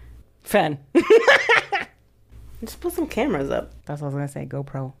time? Fen. Just put some cameras up. That's what I was gonna say.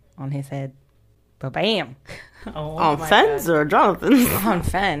 GoPro on his head. But bam. On Fens or Jonathan's? On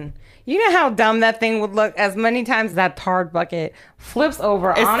Fen. You know how dumb that thing would look as many times that tard bucket flips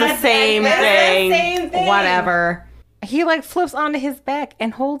over It's on the his same thing. whatever. He like flips onto his back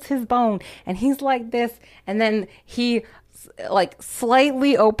and holds his bone and he's like this and then he like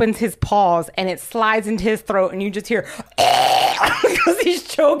slightly opens his paws and it slides into his throat and you just hear because he's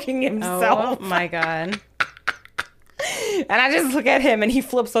choking himself. oh my God. And I just look at him and he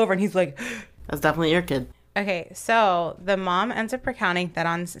flips over and he's like, That's definitely your kid. Okay, so the mom ends up recounting that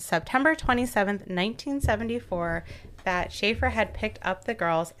on September 27th, 1974, that Schaefer had picked up the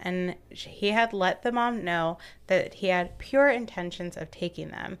girls and he had let the mom know that he had pure intentions of taking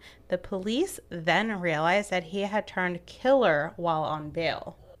them. The police then realized that he had turned killer while on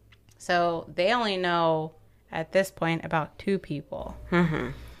bail. So they only know at this point about 2 people.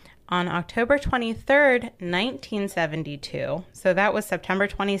 On October 23rd, 1972, so that was September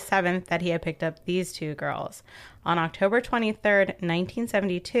 27th that he had picked up these 2 girls. On October 23rd,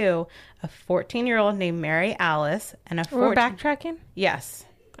 1972, a 14-year-old named Mary Alice and a 14... We're backtracking? Yes.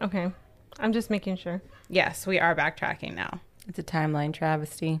 Okay. I'm just making sure. Yes, we are backtracking now. it's a timeline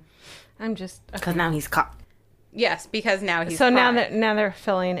travesty. I'm just... Okay. Because now he's caught. Yes, because now he's So now caught. they're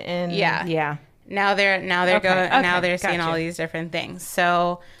filling in. Yeah. Yeah. Now they're Okay, going now okay, they're seeing gotcha. all these different things.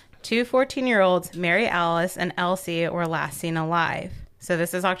 So 2 14-year-olds, Mary Alice and Elsie, were last seen alive. So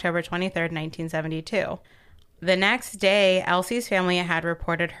this is October 23rd, 1972. The next day, Elsie's family had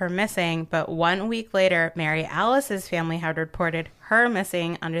reported her missing, but 1 week later, Mary Alice's family had reported her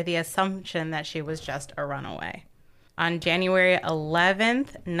missing under the assumption that she was just a runaway. On January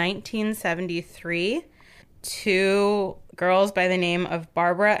 11th, 1973, two girls by the name of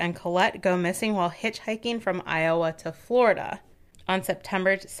Barbara and Colette go missing while hitchhiking from Iowa to Florida. On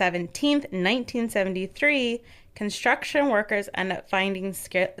September 17th, 1973, construction workers end up finding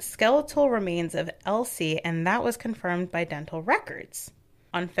skeletal remains of Elsie, and that was confirmed by dental records.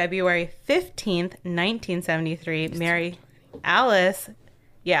 On February 15th, 1973, Mary Alice,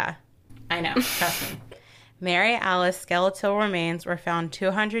 yeah, I know, trust me. Mary Alice skeletal remains were found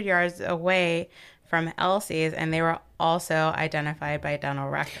 200 yards away from Elsie's, and they were also identified by dental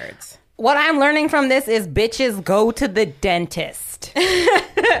records. What I'm learning from this is bitches go to the dentist.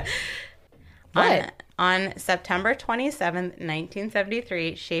 What? On September 27th,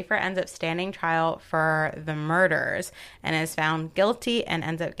 1973, Schaefer ends up standing trial for the murders and is found guilty and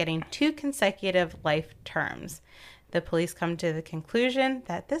ends up getting 2 consecutive life terms. The police come to the conclusion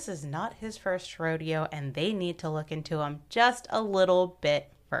that this is not his first rodeo and they need to look into him just a little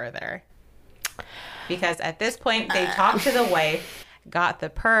bit further. Because at this point, they talked to the wife, got the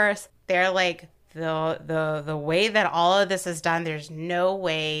purse. They're like, the way that all of this is done, there's no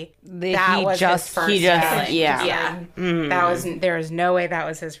way that was his first killing. Yeah. There was no way that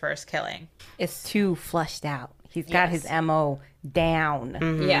was his first killing. It's too flushed out. He's got his MO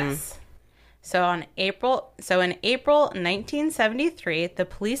down. Yes. So in April 1973, the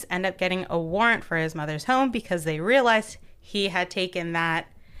police end up getting a warrant for his mother's home because they realized he had taken that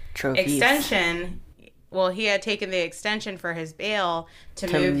extension. Well, he had taken the extension for his bail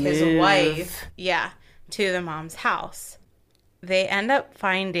to move his wife, to the mom's house. They end up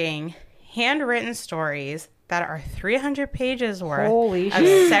finding handwritten stories that are 300 pages worth of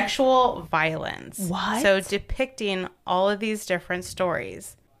sexual violence. What? So depicting all of these different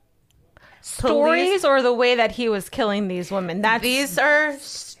stories. Stories or the way that he was killing these women? These are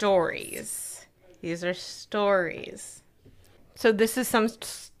stories. These are stories. So this is some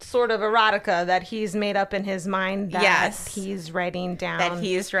sort of erotica that he's made up in his mind that he's writing down.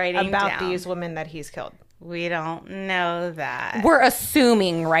 About these women that he's killed. We don't know that. We're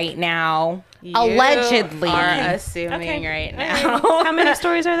assuming right now. Allegedly. Are assuming right now. How many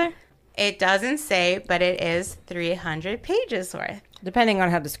stories are there? It doesn't say, but it is 300 pages worth. Depending on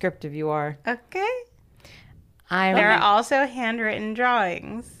how descriptive you are. Okay. There are also handwritten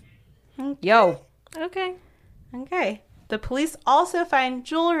drawings. Yo. Okay. Okay. The police also find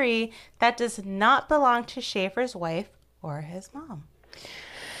jewelry that does not belong to Schaefer's wife or his mom.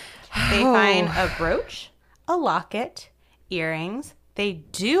 They find a brooch, a locket, earrings. They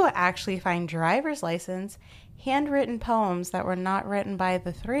do actually find driver's license, handwritten poems that were not written by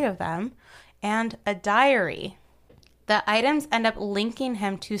the 3 of them, and a diary. The items end up linking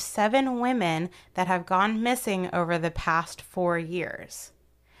him to 7 women that have gone missing over the past 4 years.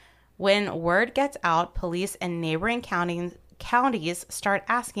 When word gets out, police in neighboring counties start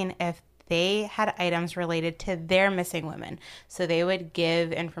asking if they had items related to their missing women. So they would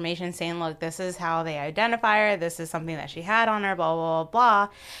give information saying, look, this is how they identify her. This is something that she had on her, blah, blah, blah, blah.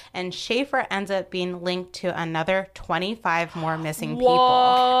 And Schaefer ends up being linked to another 25 more missing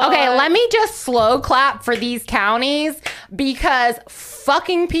people. Okay, let me just slow clap for these counties because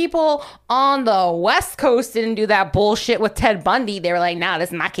fucking people on the West Coast didn't do that bullshit with Ted Bundy. They were like, nah, this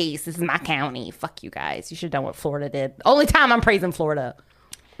is my case. This is my county. Fuck you guys. You should have done what Florida did. Only time I'm praising Florida.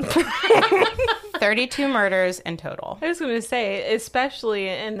 32 murders in total. I was going to say, especially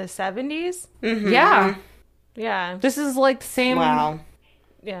in the 70s. Mm-hmm. Yeah. Yeah. This is like the same. Wow.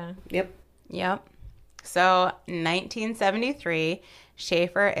 Yeah. Yep. So 1973,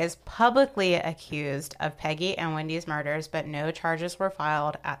 Schaefer is publicly accused of Peggy and Wendy's murders, but no charges were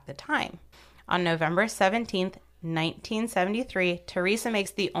filed at the time. On November 17th, 1973, Teresa makes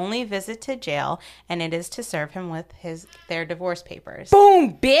the only visit to jail, and it is to serve him with their divorce papers.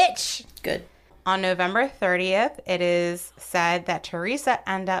 Boom, bitch. Good. On November 30th, it is said that Teresa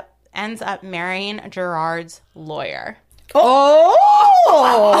ends up marrying Gerard's lawyer.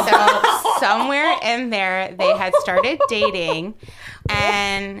 Oh! So somewhere in there, they had started dating,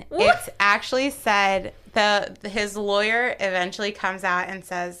 and it's actually said his lawyer eventually comes out and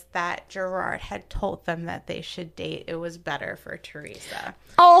says that Gerard had told them that they should date. It was better for Teresa.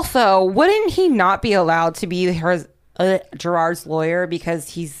 Also, wouldn't he not be allowed to be Gerard's lawyer because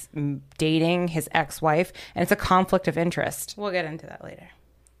he's dating his ex-wife, and it's a conflict of interest? We'll get into that later.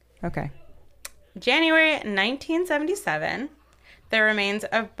 Okay. January 1977, the remains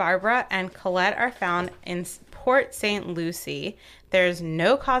of Barbara and Colette are found in Port St. Lucie. There's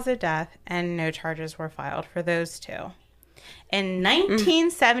no cause of death and no charges were filed for those 2. In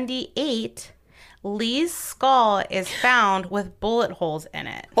 1978, Lee's skull is found with bullet holes in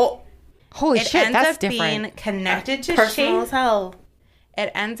it. Oh. Holy shit, that's different. It ends up being connected to personal as hell.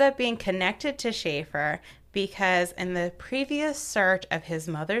 It ends up being connected to Schaefer because in the previous search of his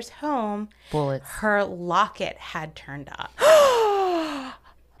mother's home, bullets, her locket had turned up.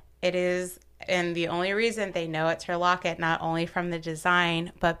 It is, and the only reason they know it's her locket, not only from the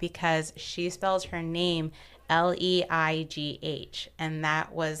design, but because she spells her name Leigh, and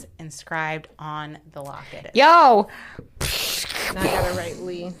that was inscribed on the locket. Yo! I gotta write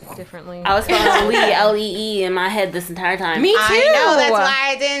Lee differently. I was spelling Lee, Lee in my head this entire time. Me too! I know, that's why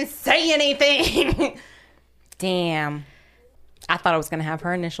I didn't say anything. Damn. I thought I was going to have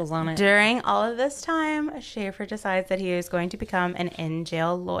her initials on it. During all of this time, Schaefer decides that he is going to become an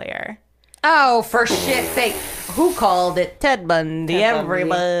in-jail lawyer. Oh, for shit's sake. Who called it Ted Bundy?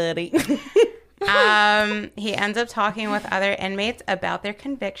 Everybody. He ends up talking with other inmates about their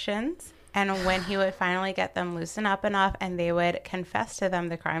convictions. And when he would finally get them loosened up enough and they would confess to them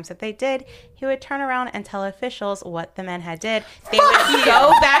the crimes that they did, he would turn around and tell officials what the men had did. They would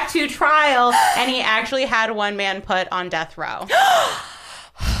go back to trial, and he actually had one man put on death row.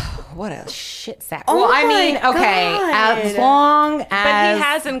 What a shit sack. Oh, well, I mean, okay, as long as... But he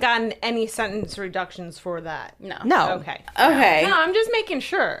hasn't gotten any sentence reductions for that. No. Okay. Okay. No, I'm just making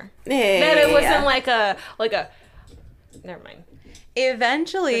sure. Yeah, that it wasn't like a... Never mind.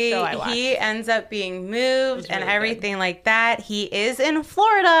 Eventually, he ends up being moved and everything like that. He is in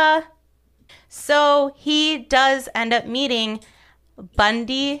Florida. So he does end up meeting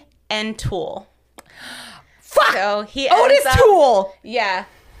Bundy and Toole. Fuck! So he Otis Toole! Yeah.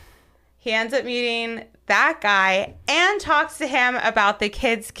 He ends up meeting that guy and talks to him about the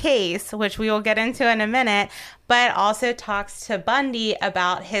kid's case, which we will get into in a minute, but also talks to Bundy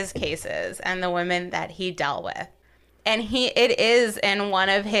about his cases and the women that he dealt with. And it is in one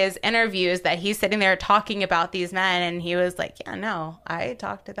of his interviews that he's sitting there talking about these men, and he was like, yeah, no, I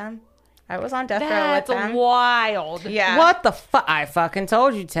talked to them. I was on death row with them. That's wild. Yeah. What the fuck? I fucking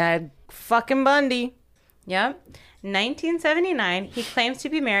told you, Ted. Fucking Bundy. Yep. 1979, he claims to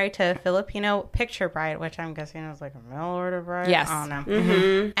be married to a Filipino picture bride, which I'm guessing is like a mail order bride. Yes. I don't know.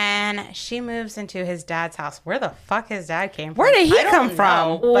 Mm-hmm. And she moves into his dad's house. Where the fuck his dad came from? Where did he come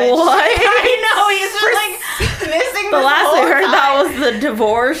from? What? I know. He's just like missing the last I heard that was the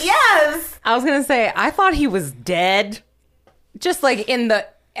divorce. Yes. I was going to say, I thought he was dead. Just like in the...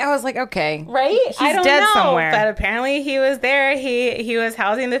 I was like, okay. Right? He's dead somewhere. But apparently he was there. He was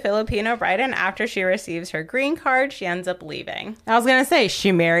housing the Filipino bride, and after she receives her green card, she ends up leaving. I was going to say,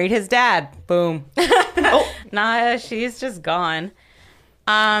 she married his dad. Boom. Nah, she's just gone.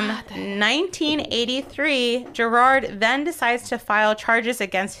 1983, Gerard then decides to file charges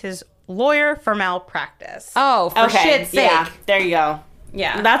against his lawyer for malpractice. Oh, for shit's sake. Yeah, there you go.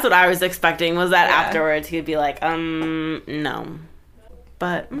 Yeah. That's what I was expecting, was that afterwards he'd be like, no.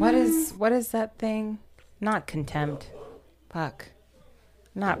 But what is that thing? Not contempt. Fuck.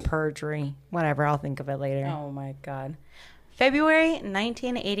 Not perjury. Whatever, I'll think of it later. Oh my god. February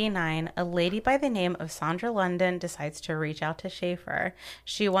 1989, a lady by the name of Sandra London decides to reach out to Schaefer.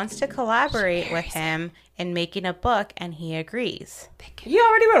 She wants to collaborate with him in making a book, and he agrees. You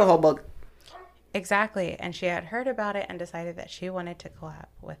already wrote a whole book. Exactly. And she had heard about it and decided that she wanted to collab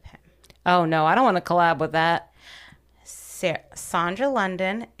with him. Oh no, I don't want to collab with that. Sandra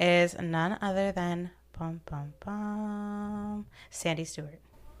London is none other than Sandy Stewart,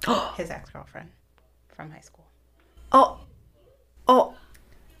 his ex-girlfriend from high school. Oh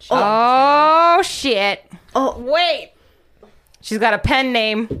shit. Oh wait. She's got a pen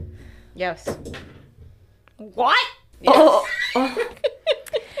name. Yes. What? Yes.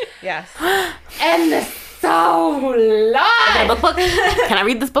 Yes. And the so long. Book. Can I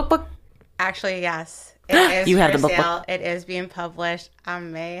read this book? Actually, yes. It is you have for the book. Sale. It is being published. I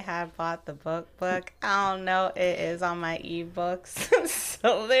may have bought the book. I don't know. It is on my ebooks.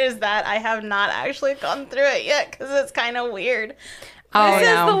 So there's that. I have not actually gone through it yet because it's kind of weird. Oh, this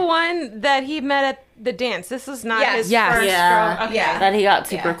no. is the one that he met at the dance. This is not his first yeah. girl. Okay. Yeah. That he got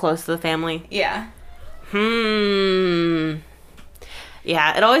super close to the family. Yeah.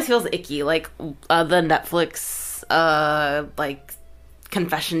 Yeah, it always feels icky. Like the Netflix, like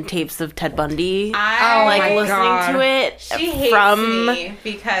confession tapes of Ted Bundy. I like listening to it she hates from me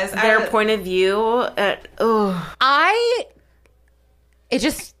because their point of view.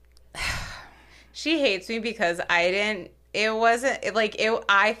 She hates me because I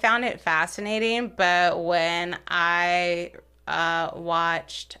found it fascinating, but when I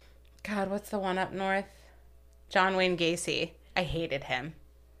watched, God, what's the one up north? John Wayne Gacy. I hated him.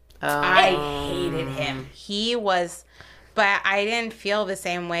 I hated him. He was, but I didn't feel the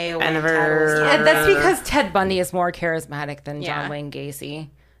same way when Ted was. That's because Ted Bundy is more charismatic than John Wayne Gacy.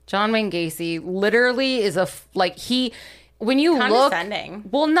 John Wayne Gacy literally is when you look,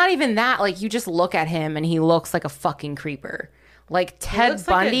 well, not even that, like you just look at him and he looks like a fucking creeper. Like Ted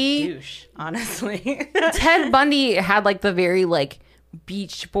Bundy, like a douche, honestly. Ted Bundy had like the very like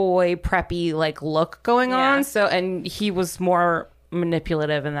beach boy preppy like look going on. So, and he was more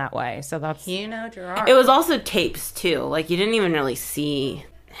manipulative in that way. So that's, Gerard. It was also tapes too. Like you didn't even really see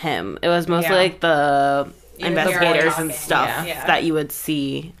him. It was mostly like the investigators and stuff that you would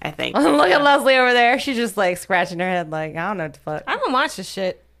see, I think. Look at Leslie over there. She's just like scratching her head like, I don't know what the fuck. I don't watch this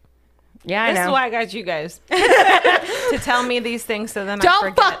shit. Yeah, I know. This is why I got you guys to tell me these things so then I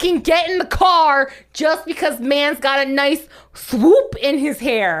don't fucking get in the car just because man's got a nice swoop in his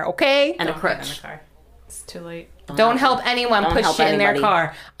hair, okay? And a crutch. It's too late. Don't help anyone push shit in their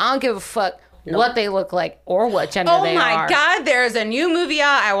car. I don't give a fuck what they look like or what gender they are. Oh my God, there's a new movie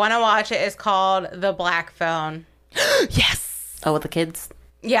out. I want to watch it. It's called The Black Phone. Yes. Oh, with the kids?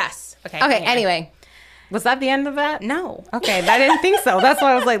 Yes. Okay, anyway. Was that the end of that? No. Okay, I didn't think so. That's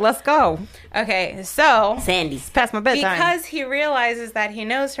why I was like, let's go. Okay, so Sandy's past my bedtime. Because he realizes that he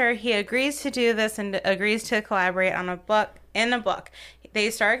knows her, he agrees to do this and agrees to collaborate on a book.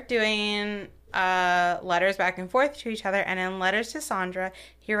 They start doing letters back and forth to each other, and in letters to Sandra,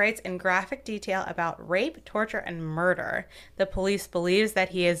 he writes in graphic detail about rape, torture, and murder. The police believes that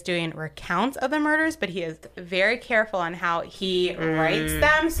he is doing recounts of the murders, but he is very careful on how he writes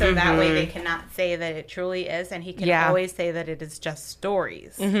them, so that way they cannot say that it truly is, and he can always say that it is just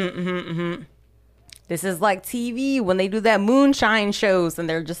stories. This is like TV when they do that moonshine shows, and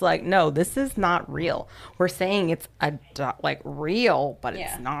they're just like, no, this is not real. We're saying it's real, but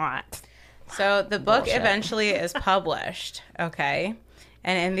it's not. So the book eventually is published, okay?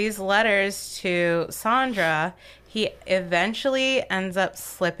 And in these letters to Sandra, he eventually ends up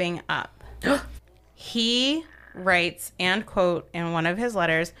slipping up. He writes, and quote, in one of his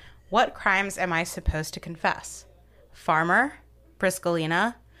letters, "What crimes am I supposed to confess? Farmer?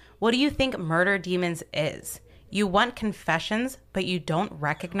 Briscolina? What do you think Murder Demons is? You want confessions, but you don't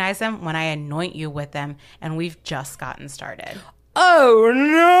recognize them when I anoint you with them, and we've just gotten started."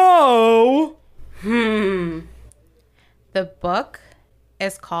 Oh, no. The book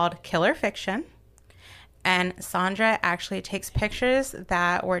is called Killer Fiction, and Sandra actually takes pictures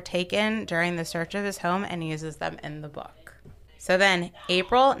that were taken during the search of his home and uses them in the book. So then,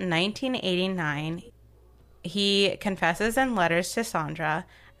 April 1989, he confesses in letters to Sandra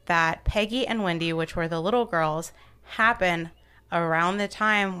that Peggy and Wendy, which were the little girls, happened around the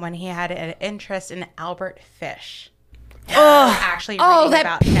time when he had an interest in Albert Fish. Actually reading that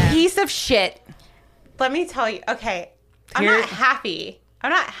about him. piece of shit. Let me tell you. Okay, I'm not happy,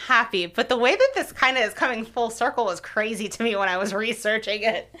 but the way that this kind of is coming full circle was crazy to me when I was researching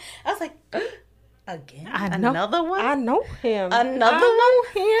it. I was like, again? Another one? I know him. Another one?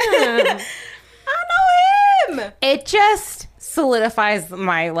 I know him. It just solidifies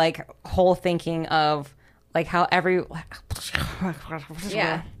my whole thinking of how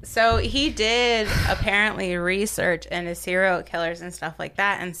so he did apparently research into serial killers and stuff like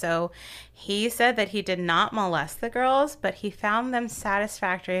that, and so he said that he did not molest the girls, but he found them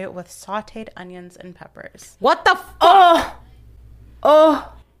satisfactory with sauteed onions and peppers. What the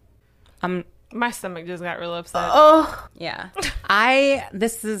my stomach just got real upset. Yeah. I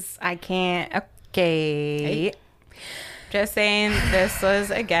can't. Okay. Just saying, this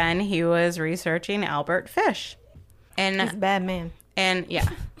was, again, he was researching Albert Fish. And he's a bad man. And, yeah.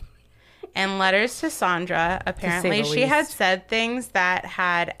 In letters to Sandra, apparently she had said things that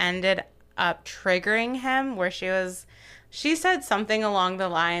had ended up triggering him, where she said something along the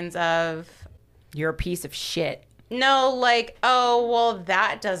lines of, "You're a piece of shit." No, oh, well,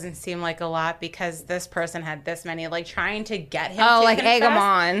 that doesn't seem like a lot because this person had this many, trying to get him to confess. Egg him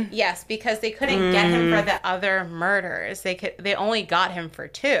on. Yes, because they couldn't get him for the other murders. They only got him for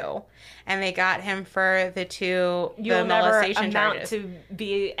 2, and they got him for the 2 You'll molestation never charges. To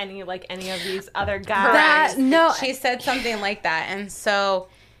be any of these other guys. She said something like that, and so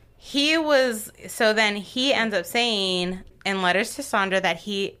then he ends up saying in letters to Sandra that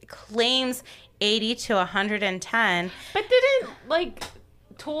he claims 80 to 110. But didn't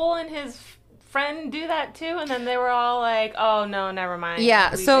Toole and his friend do that too? And then they were all like, "Oh no, never mind."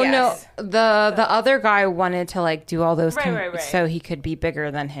 Yeah. No, the other guy wanted to do all those right. so he could be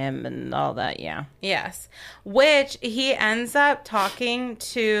bigger than him and all that. Yeah. Yes. Which he ends up talking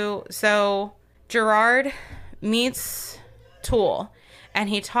to. So Gerard meets Toole, and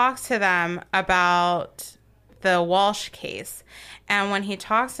he talks to them about the Walsh case. And when he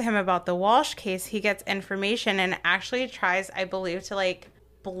talks to him about the Walsh case, he gets information and actually tries, I believe, to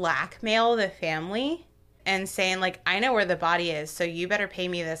blackmail the family and saying, like, I know where the body is, so you better pay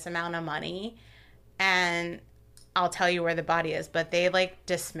me this amount of money and I'll tell you where the body is. But they, like,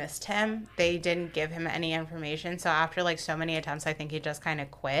 dismissed him. They didn't give him any information. So after, like, so many attempts, I think he just kind of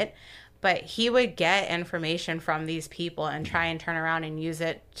quit. But he would get information from these people and try and turn around and use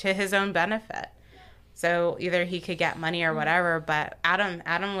it to his own benefit. So either he could get money or whatever, but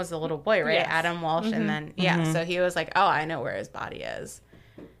Adam was the little boy, right? Yes. Adam Walsh. Mm-hmm. And then, so he was like, oh, I know where his body is.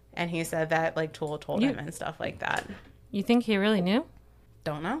 And he said that, like, Toole told him and stuff like that. You think he really knew?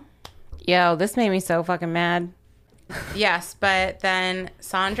 Don't know. Yo, this made me so fucking mad. Yes, but then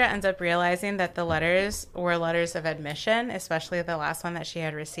Sandra ends up realizing that the letters were letters of admission, especially the last one that she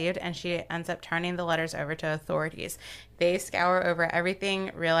had received, and she ends up turning the letters over to authorities. They scour over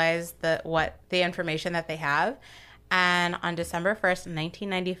everything, realize the information that they have, and on December 1st,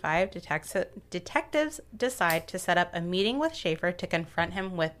 1995, detectives decide to set up a meeting with Schaefer to confront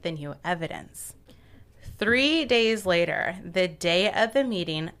him with the new evidence. 3 days later, the day of the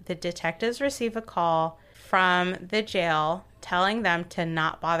meeting, the detectives receive a call from the jail telling them to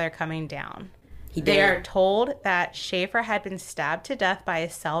not bother coming down. They are told that Schaefer had been stabbed to death by a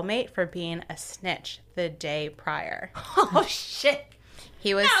cellmate for being a snitch the day prior. Oh, shit.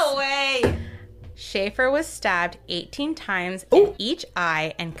 No way. Schaefer was stabbed 18 times in each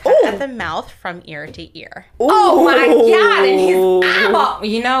eye and cut at the mouth from ear to ear. Oh, my God. And he's out.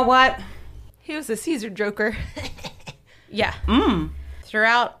 You know what? He was a Caesar joker. Yeah.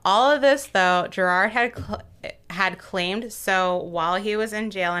 Throughout all of this, though, Gerard had claimed, so while he was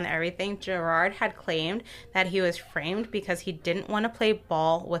in jail and everything, Gerard had claimed that he was framed because he didn't want to play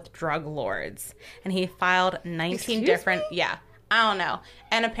ball with drug lords. And he filed 19 different... Yeah. I don't know.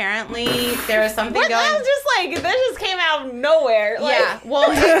 And apparently there was something going... That was just like, that just came out of nowhere. Like... Yeah. Well,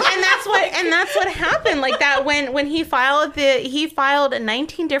 and that's what happened. Like that when he filed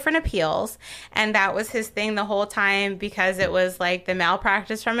 19 different appeals, and that was his thing the whole time because it was like the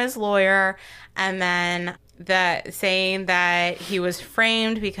malpractice from his lawyer, and then saying that he was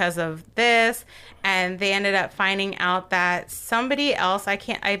framed because of this, and they ended up finding out that somebody else,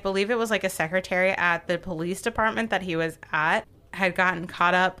 I believe it was like a secretary at the police department that he was at, had gotten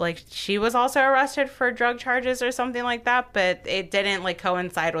caught up. Like, she was also arrested for drug charges or something like that, but it didn't like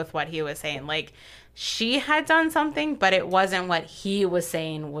coincide with what he was saying. Like, she had done something, but it wasn't what he was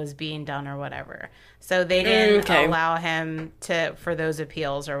saying was being done or whatever. So they didn't allow him for those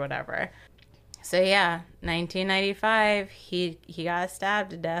appeals or whatever. So yeah, 1995, he got stabbed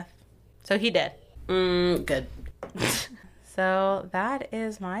to death. So he did. Good. So that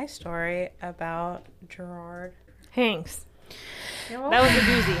is my story about Gerard Hanks. That was a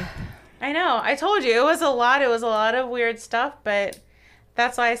doozy. I know. I told you it was a lot. It was a lot of weird stuff, but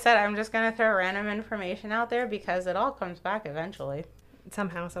that's why I said I'm just gonna throw random information out there because it all comes back eventually.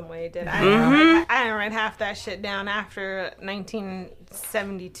 Somehow, some way it did. I didn't write half that shit down after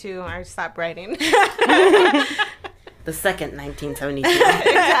 1972. I stopped writing. The second 1972.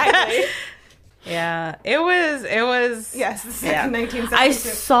 Exactly. Yeah, it was. Yes, the second 1972. I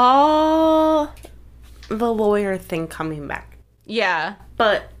saw the lawyer thing coming back. Yeah,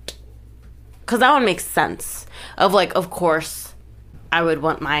 but because that one makes sense. Of course, I would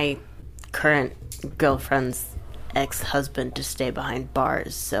want my current girlfriend's ex-husband to stay behind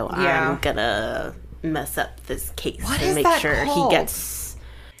bars, so I'm gonna mess up this case and make sure he gets...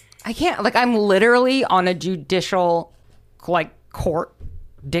 I can't, I'm literally on a judicial, court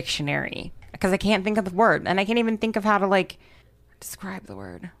dictionary, because I can't think of the word, and I can't even think of how to, describe the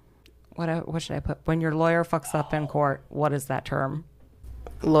word. What should I put? When your lawyer fucks up in court, what is that term?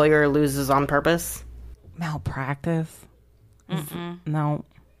 Lawyer loses on purpose? Malpractice? No.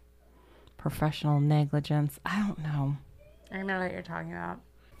 Professional negligence. I don't know. I don't know what you're talking about.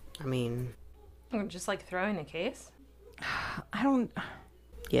 I mean... Just throwing a case?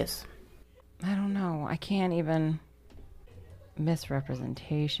 Yes. I don't know. I can't even...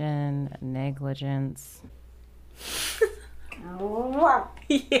 Misrepresentation, negligence.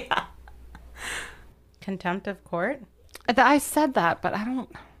 Yeah. Contempt of court? I said that, but I don't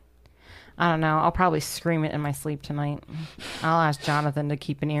know. I'll probably scream it in my sleep tonight. I'll ask Jonathan to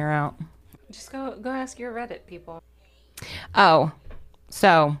keep an ear out. Just go ask your Reddit people. Oh,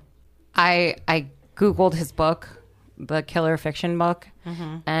 so I Googled his book, the killer fiction book,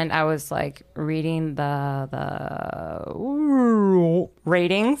 and I was reading the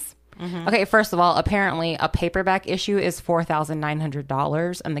ratings. Okay, first of all, apparently a paperback issue is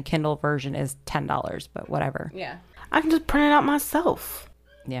 $4,900 and the Kindle version is $10, but whatever. Yeah. I can just print it out myself.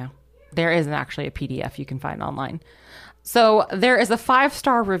 Yeah. There isn't actually a PDF you can find online. So there is a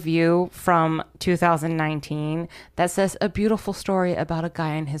 5-star review from 2019 that says, a beautiful story about a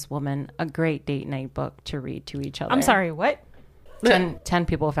guy and his woman, a great date night book to read to each other. I'm sorry, what? 10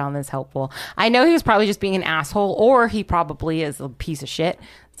 people found this helpful. I know he was probably just being an asshole, or he probably is a piece of shit.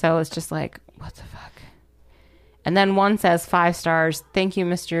 So it's just like, what the fuck? And then one says, 5 stars. Thank you,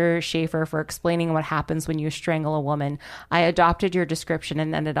 Mr. Schaefer, for explaining what happens when you strangle a woman. I adopted your description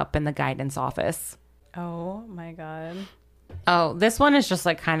and ended up in the guidance office. Oh my God. Oh, this one is just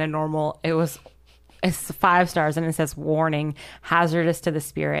like kind of normal. It's 5 stars and it says, warning, hazardous to the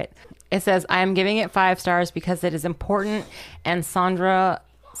spirit. It says, I am giving it 5 stars because it is important, and Sandra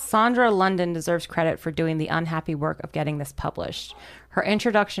London deserves credit for doing the unhappy work of getting this published. Her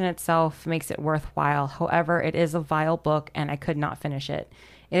introduction itself makes it worthwhile. However, it is a vile book and I could not finish it.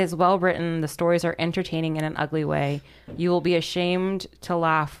 It is well written. The stories are entertaining in an ugly way. You will be ashamed to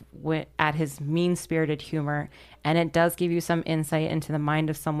laugh at his mean-spirited humor, and it does give you some insight into the mind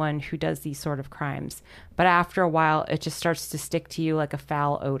of someone who does these sort of crimes. But after a while, it just starts to stick to you like a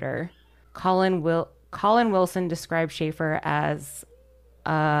foul odor. Colin Wilson described Schaefer as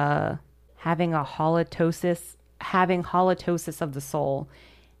having halitosis of the soul,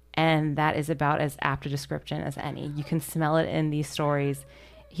 and that is about as apt a description as any. You can smell it in these stories.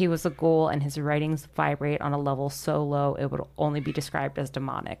 He was a ghoul, and his writings vibrate on a level so low it would only be described as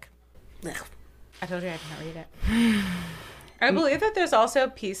demonic. I told you I can't read it. I believe that there's also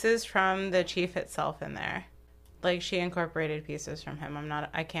pieces from the chief itself in there. Like, she incorporated pieces from him.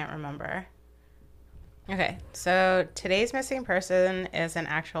 I can't remember. Okay, so today's missing person is an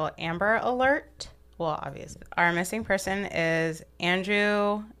actual Amber Alert. Well, obviously. Our missing person is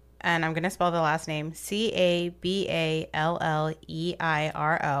Andrew, and I'm going to spell the last name, Caballero,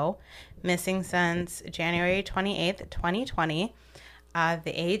 missing since January 28th, 2020. The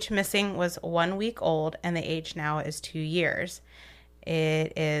age missing was 1 week old, and the age now is 2 years.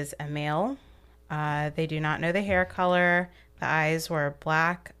 It is a male. They do not know the hair color. The eyes were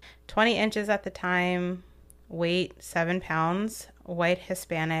black, 20 inches at the time, weight 7 pounds, white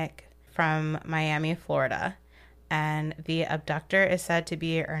Hispanic, from Miami, Florida. And the abductor is said to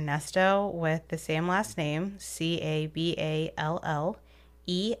be Ernesto with the same last name,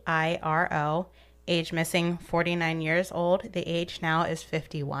 Caballero, age missing 49 years old. The age now is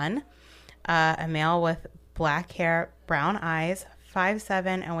 51. A male with black hair, brown eyes, 5'7",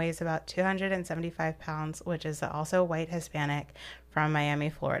 and weighs about 275 pounds, which is also white Hispanic, from Miami,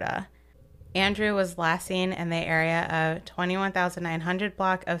 Florida. Andrew was last seen in the area of 21,900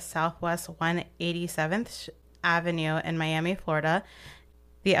 block of Southwest 187th Avenue in Miami, Florida.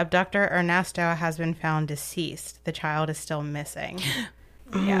 The abductor, Ernesto, has been found deceased. The child is still missing.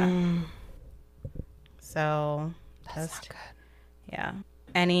 Yeah. So that's not good. Yeah.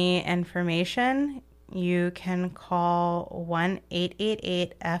 Any information, you can call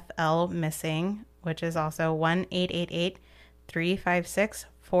 1-888-FL-MISSING, which is also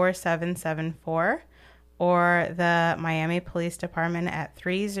 1-888-356-4774, or the Miami Police Department at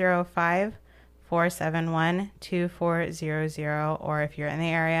 305-471-2400, or if you're in the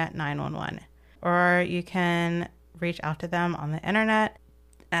area, 911. Or you can reach out to them on the internet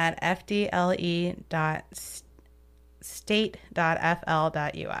at fdle.state.fl.us.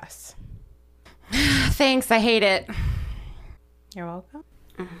 Thanks, I hate it. You're welcome.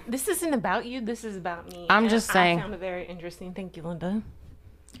 This isn't about you. This is about me. I'm just saying. I found it very interesting. Thank you, Linda.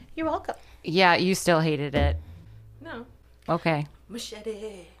 You're welcome. Yeah, you still hated it. No. Okay.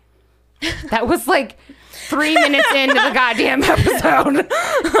 Machete. That was like 3 minutes into the goddamn episode.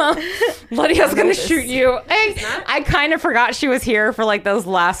 Lydia's gonna shoot you. I kind of forgot she was here for like those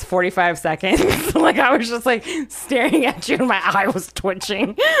last 45 seconds. Like I was just like staring at you and my eye was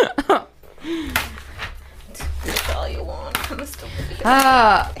twitching. That's all you want. I'm still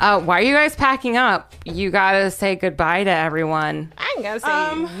why are you guys packing up? You gotta say goodbye to everyone. I ain't gotta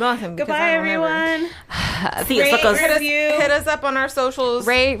say nothing. Goodbye, everyone. Hit us up on our socials.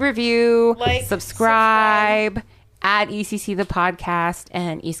 Rate, review, subscribe. At ECC the podcast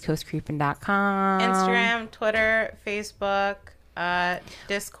and eastcoastcreepin.com. Instagram, Twitter, Facebook,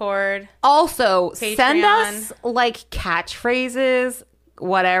 Discord. Also, Patreon. Send us like catchphrases,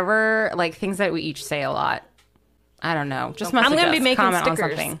 whatever, like things that we each say a lot. I don't know. Just I'm gonna be making comment stickers on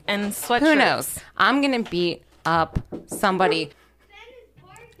something. and sweatshirts. Who knows? I'm gonna beat up somebody.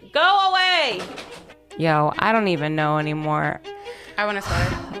 Go away. Yo, I don't even know anymore. I want a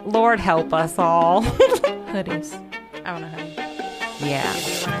sweater. Lord help us all. Hoodies. I want a hoodie. Yeah.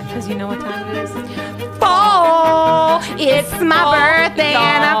 Because you know what time it is? Fall. It's my birthday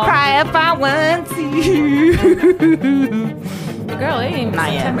and I cry if I want to. Girl, it ain't even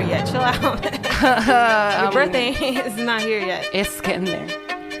September yet. Chill out. Your birthday is not here yet. It's getting there.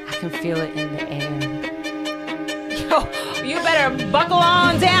 I can feel it in the air. Yo, you better buckle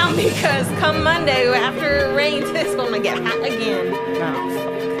on down because come Monday, after it rains, it's going to get hot again.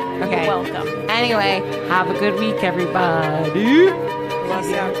 Oh, okay. You're welcome. Anyway, have a good week, everybody. Love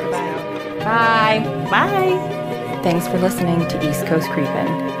you. Bye. Bye. Thanks for listening to East Coast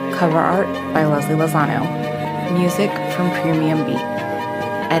Creepin'. Cover art by Leslie Lozano. Music from Premium Beat.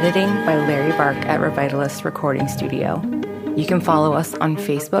 Editing by Larry Bark at Revitalist Recording Studio. You can follow us on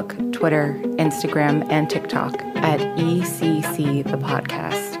Facebook, Twitter, Instagram, and TikTok at ECC The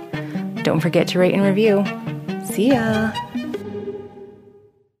Podcast. Don't forget to rate and review. See ya!